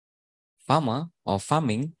 farmer or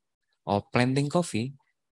farming or planting coffee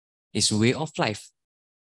is way of life.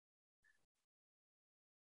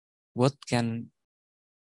 What can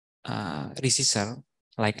researcher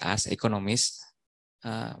like us economists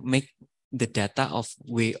make the data of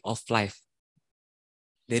way of life?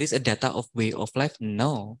 There is a data of way of life?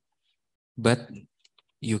 No, but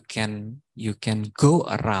you can go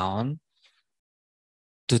around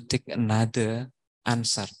to take another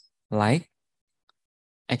answer, like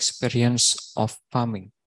experience of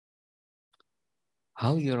farming.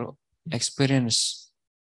 How your experience,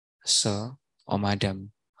 sir or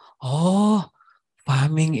madam? Oh,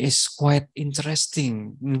 farming is quite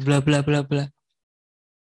interesting, blah, blah, blah, blah.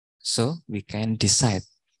 So we can decide.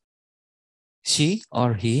 She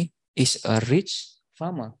or he is a rich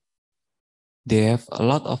farmer. They have a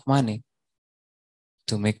lot of money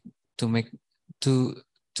to make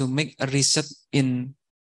a reset in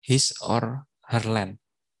his or her land.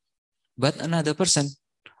 But another person,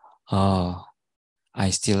 oh,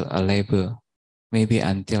 I still a labor. Maybe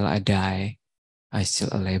until I die, I still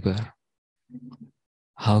a labor.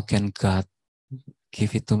 How can God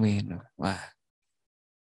give it to me? Wow.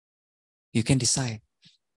 You can decide.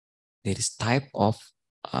 There is type of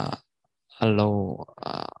a low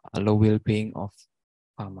well-being of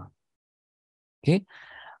farmer. Okay.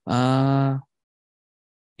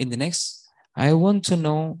 In the next, I want to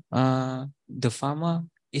know the farmer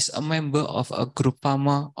is a member of a group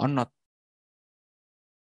farmer or not.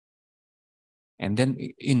 And then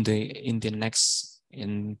in the next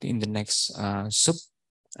sub,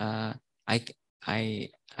 I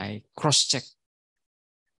cross check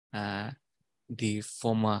the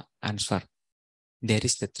former answer. There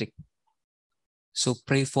is the trick. So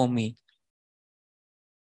pray for me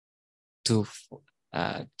to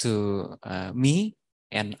me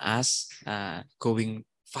and us going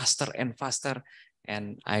faster and faster,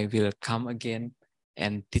 and I will come again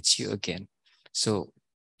and teach you again. So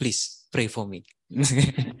please pray for me.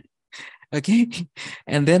 Okay.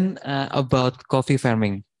 And then about coffee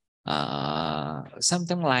farming,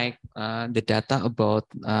 something like the data about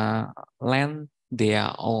land they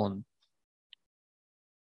own.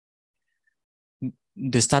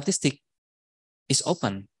 The statistic is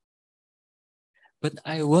open, but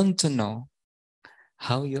I want to know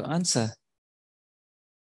how you answer.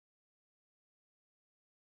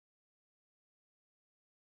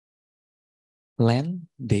 Land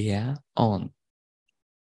they own.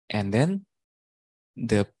 And then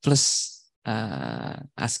the plus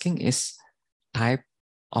asking is type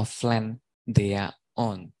of land they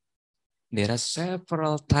own. There are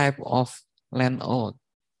several types of land owned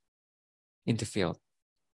in the field.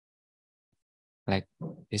 Like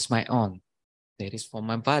it's my own. There is from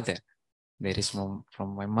my father. There is from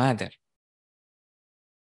my mother.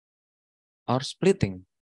 Or splitting,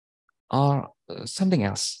 or something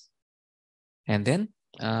else. And then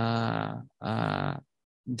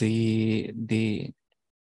the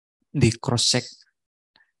cross-check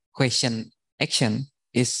question action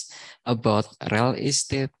is about real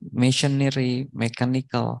estate, machinery,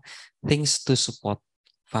 mechanical things to support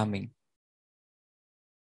farming.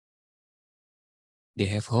 They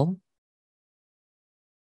have home.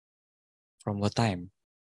 From what time?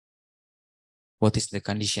 What is the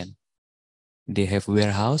condition? They have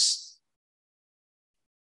warehouse.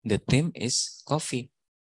 The theme is coffee.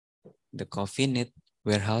 The coffee need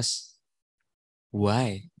warehouse.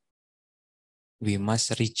 Why? We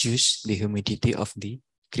must reduce the humidity of the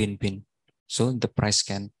green bean so the price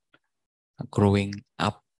can growing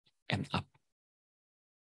up and up.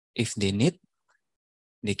 If they need,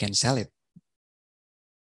 they can sell it.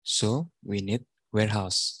 So we need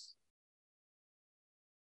warehouse.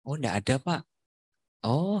 Oh, enggak ada, Pak.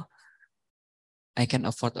 Oh, I can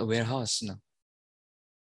afford a warehouse. No.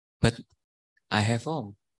 But I have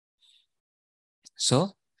home.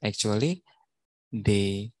 So actually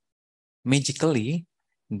they magically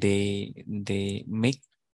they make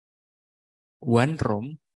one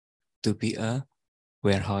room to be a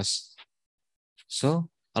warehouse. So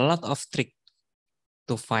a lot of trick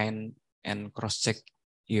to find and cross-check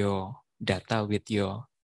your data with your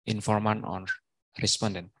informant or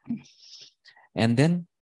respondent. And then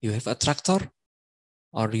you have a tractor,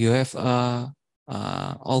 or you have a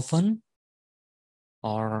oven,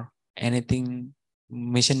 or anything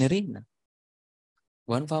machinery.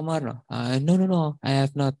 One farmer, no, I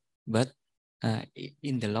have not. But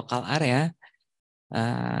in the local area,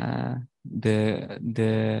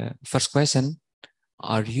 the first question,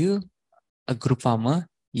 are you a group farmer?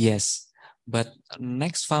 Yes. But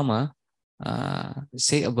next farmer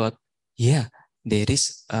say about, yeah, there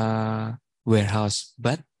is a warehouse,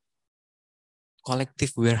 but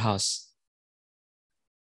collective warehouse.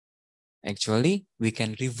 Actually, we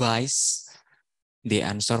can revise the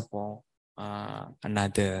answer for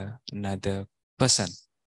another person,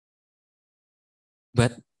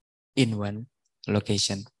 but in one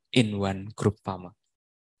location, in one group farmer.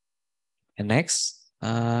 And next,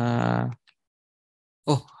 oh,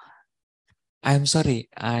 I'm sorry,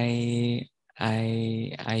 I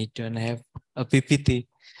don't have a PPT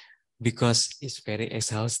because it's very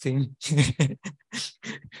exhausting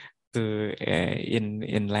to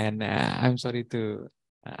in land. I'm sorry to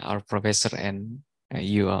our professor and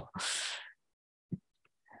you all.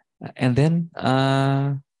 And then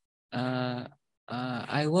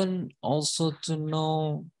I want also to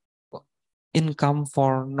know income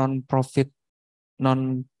for non-profit,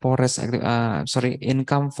 non-forest,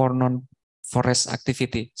 income for non-forest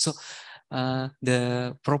activity. So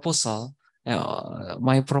the proposal,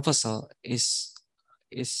 my proposal is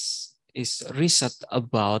research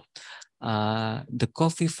about the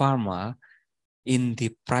coffee farmer in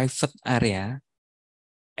the private area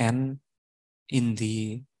and in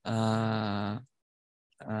the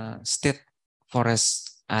state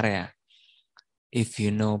forest area. If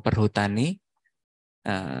you know perhutani,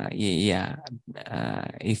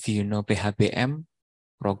 if you know PHBM,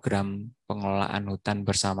 program pengelolaan hutan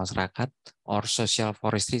bersama masyarakat, or social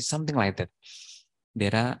forestry, something like that.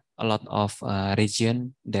 There are a lot of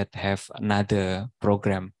region that have another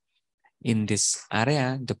program. In this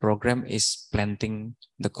area, the program is planting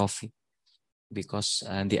the coffee because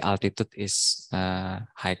the altitude is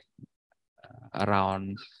high,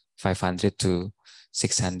 around 500 to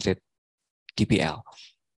 600 dBL.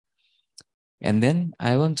 And then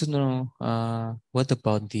I want to know what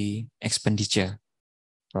about the expenditure,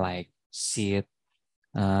 like seed,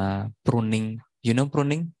 pruning. You know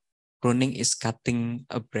pruning? Pruning is cutting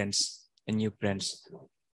a branch, a new branch.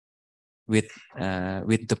 With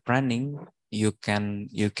the pruning, you can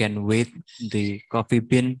wait the coffee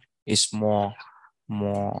bean is more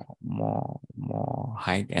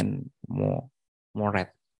high and more red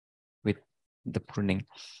with the pruning.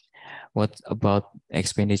 What about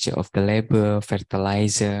expenditure of the labor,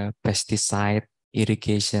 fertilizer, pesticide,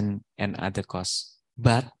 irrigation, and other costs?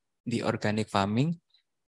 But the organic farming,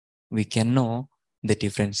 we can know the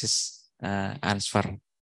differences answer.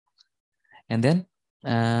 And then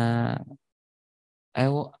I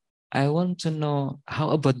want to know,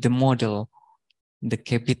 how about the model, the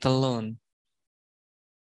capital loan?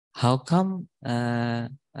 How come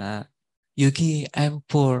Yogi, I'm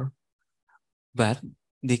poor, but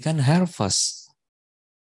they can harvest?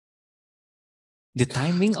 The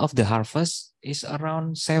timing of the harvest is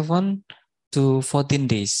around 7 to 14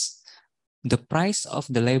 days. the price of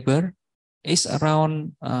the labor is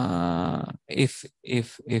around if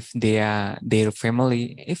they are their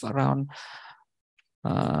family, if around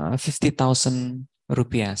 50,000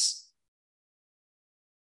 rupiahs.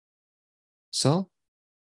 So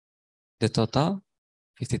the total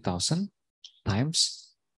 50,000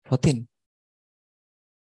 times 14.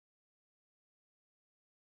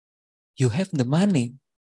 You have the money,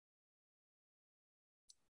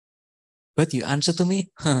 but you answer to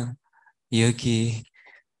me, Yogi,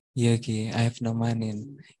 I have no money.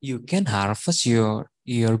 You can harvest your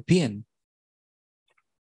bean.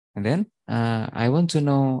 And then I want to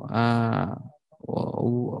know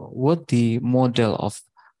what the model of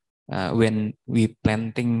when we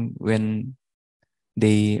planting, when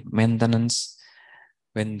the maintenance,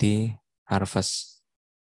 when the harvest.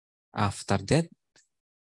 After that,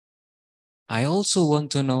 I also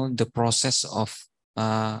want to know the process of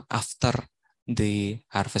after the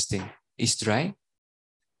harvesting. Is dry,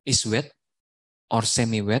 is wet, or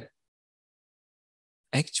semi-wet?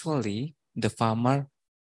 Actually, the farmer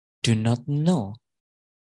do not know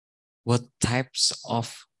what types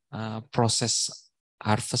of process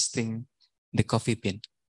harvesting the coffee bean.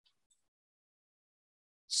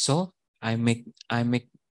 So I make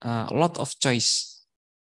a lot of choice.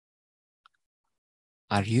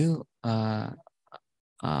 Are you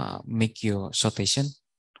make your sortation?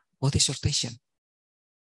 What is sortation?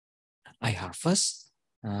 I harvest,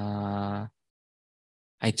 I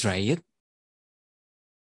dry it,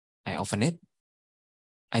 I oven it,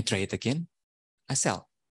 I dry it again, I sell.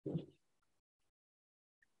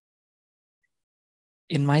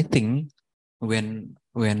 In my thing, when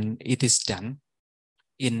it is done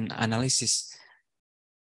in analysis,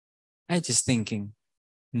 I just thinking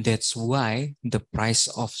that's why the price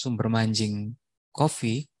of sumber manjing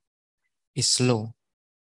coffee is low.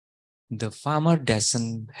 The farmer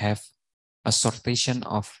doesn't have a sortation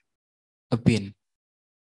of a bean.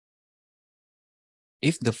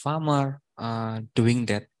 If the farmer doing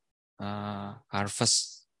that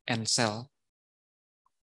harvest and sell,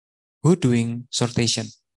 who doing sortation?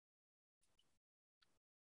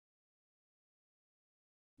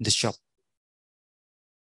 The shop,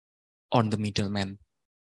 or the middleman,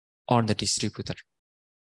 or the distributor.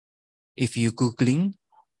 If you googling,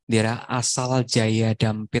 there are asal jaya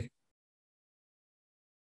dampit.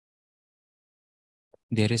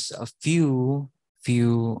 There is a few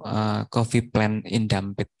coffee plant in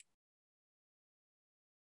Dampit.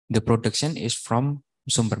 The production is from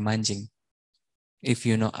sumber manjing. If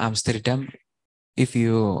you know Amsterdam, if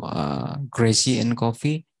you crazy in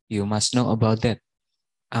coffee, you must know about that.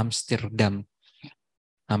 Amsterdam,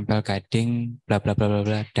 Ampel Gading, bla bla bla bla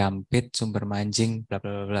bla, Dampit, sumber manjing, bla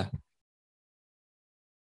bla bla bla.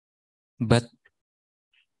 But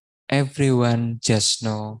everyone just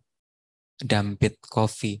know Dampit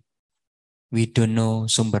coffee. We don't know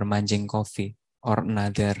sumber manjing coffee or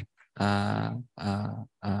another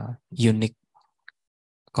unique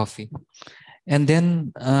coffee. And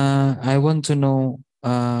then I want to know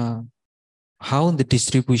how the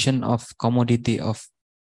distribution of commodity of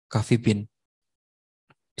coffee bean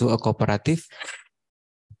to a cooperative.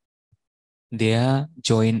 They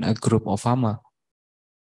join a group of farmer,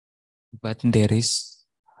 but there is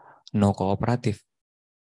no cooperative.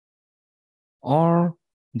 Or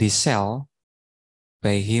they sell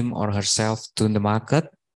by him or herself to the market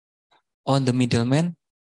on the middleman.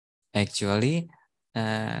 Actually,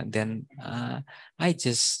 then I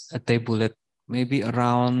just tabulate maybe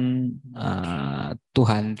around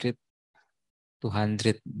 200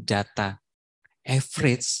 data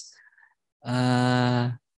average.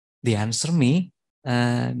 They answer me,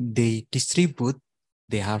 they distribute,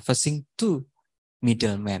 they harvesting to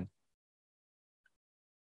middleman.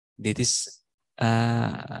 That is,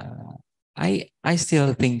 I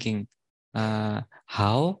still thinking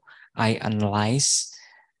how I analyze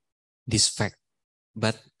this fact,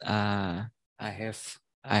 but I have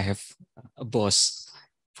a boss,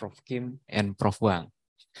 Prof Kim and Prof Wang.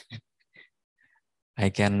 I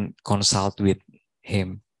can consult with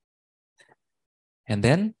him, and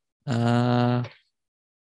then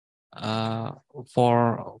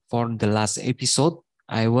for the last episode,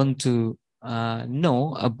 I want to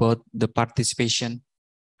know about the participation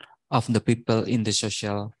of the people in the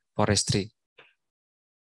social forestry.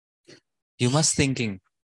 You must thinking,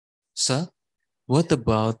 sir, what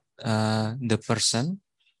about the person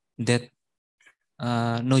that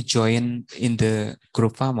no join in the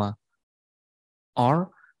group farmer?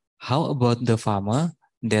 Or how about the farmer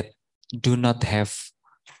that do not have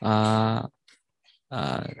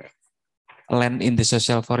land in the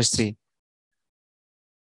social forestry?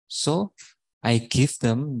 So I give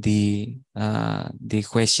them the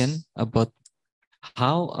question about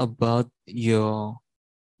how about your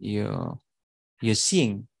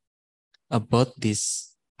seeing about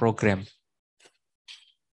this program.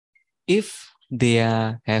 If they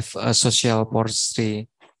have a social forestry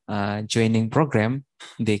joining program,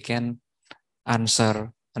 they can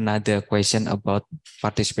answer another question about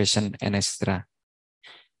participation and etc.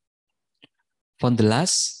 For the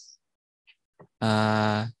last,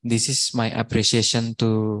 this is my appreciation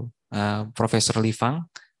to Professor Li Fang.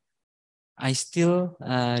 I still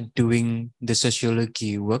doing the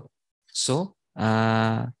sociology work, so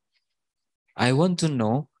I want to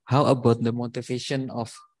know how about the motivation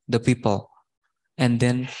of the people, and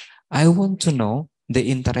then I want to know the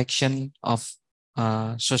interaction of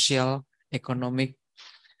social, economic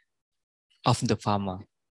of the farmer.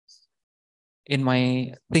 In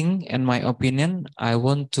my thing and my opinion, I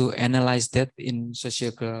want to analyze that in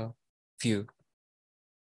sociological view.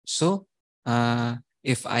 So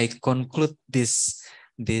if I conclude this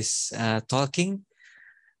talking,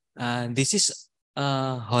 this is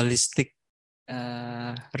a holistic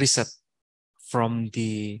research from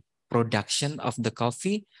the production of the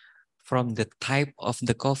coffee, from the type of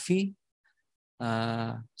the coffee.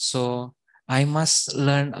 So I must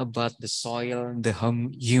learn about the soil, the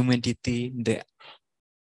humidity, the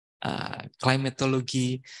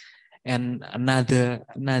climatology, and another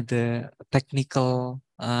technical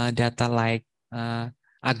data like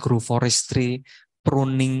agroforestry,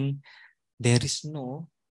 pruning. There is no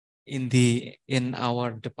in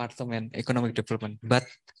our department, economic development, but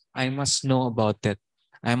I must know about that.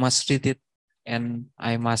 I must read it, and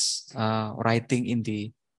I must writing in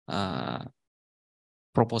the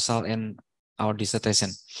proposal and our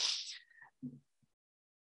dissertation.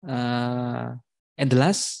 And the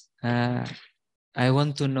last, I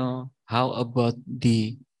want to know how about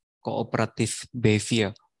the cooperative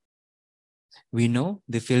behavior. We know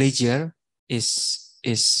the villager is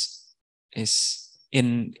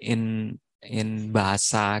in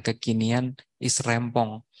bahasa kekinian is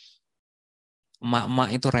rempong. Emak-emak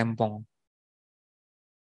itu rempong.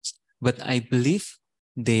 But I believe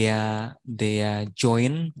they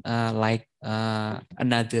join like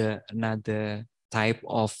another type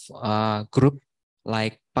of group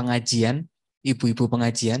like pengajian, ibu-ibu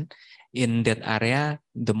pengajian. In that area,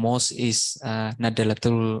 the most is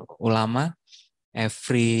Nadalatul Ulama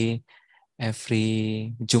every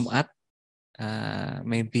Jumat,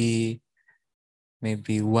 maybe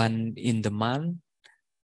one in the month.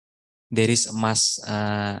 There is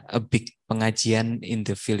a big pengajian in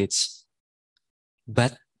the village.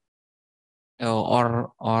 But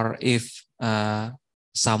or if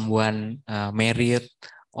someone married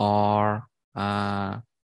or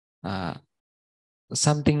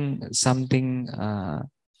something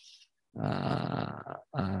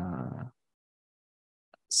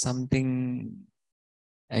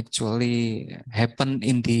actually happen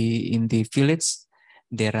in the village,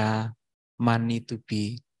 there are money to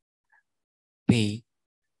be paid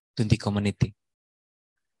to the community.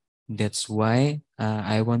 That's why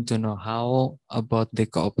I want to know how about the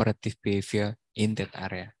cooperative behavior in that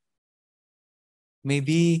area.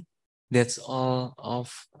 Maybe that's all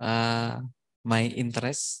of my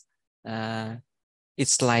interest.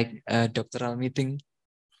 It's like a doctoral meeting,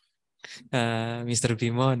 Mr.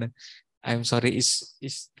 Bhimo. I'm sorry,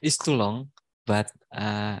 it's too long, but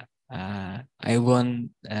I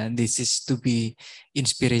want this is to be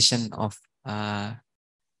inspiration of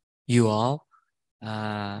you all.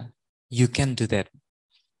 You can do that.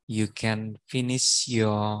 You can finish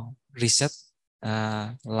your research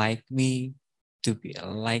like me, to be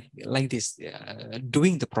like this,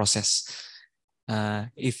 doing the process.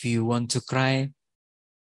 If you want to cry,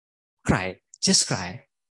 just cry.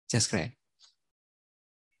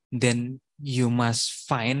 Then you must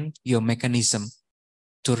find your mechanism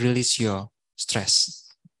to release your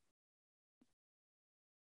stress.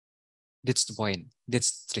 That's the point.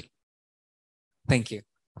 That's the trick. Thank you.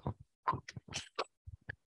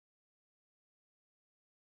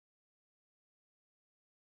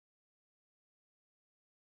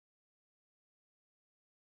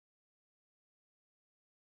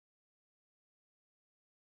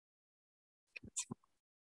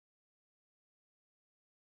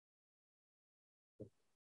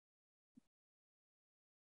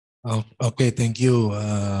 Oh, okay, thank you,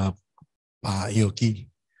 Pak Yogi.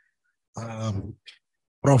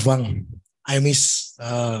 Prof Wang, I miss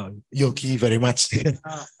Yogi very much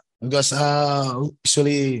because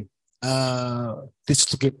usually teach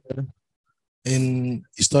together in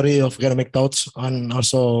history of economic thoughts and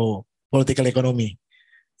also political economy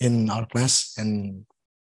in our class, and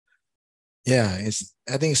Yeah,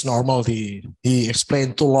 I think it's normal. He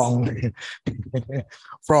explained too long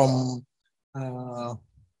from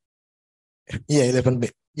 11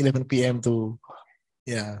 p.m. to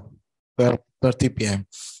 30 p.m.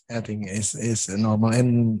 I think is normal,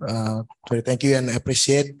 and thank you and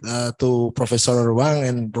appreciate to Professor Wang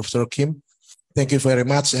and Professor Kim. Thank you very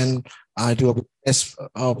much, and I do apologize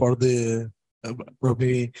for the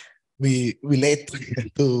probably we late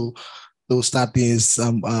to start this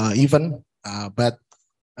event, but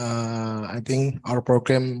I think our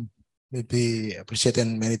program will be appreciated,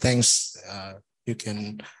 and many thanks. You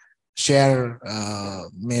can share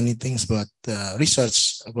many things about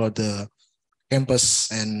research about the campus,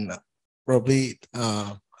 and probably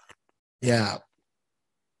I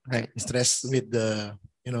stress with the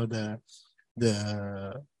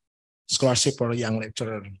the scholarship for young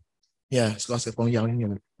lecturer. Yeah, scholarship for young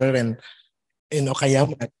lecturer, and in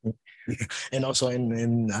Okayama and also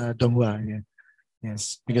in Dong Hwa. Yeah.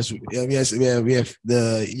 Yes, because we have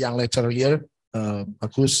the young lecturer here,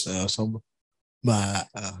 Bagus, so Mbak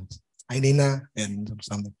Ainina and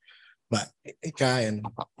something, Mbak Ika, and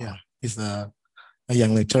he's a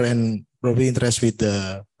young lecturer and probably interested with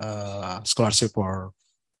the scholarship or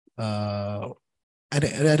I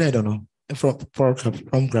don't know, from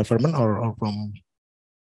government or from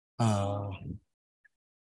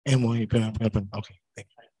MOE. Okay,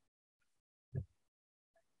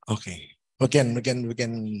 okay. We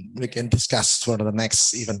can discuss for the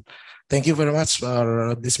next event. Thank you very much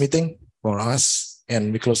for this meeting for us,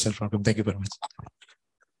 and we close the program. Thank you very much.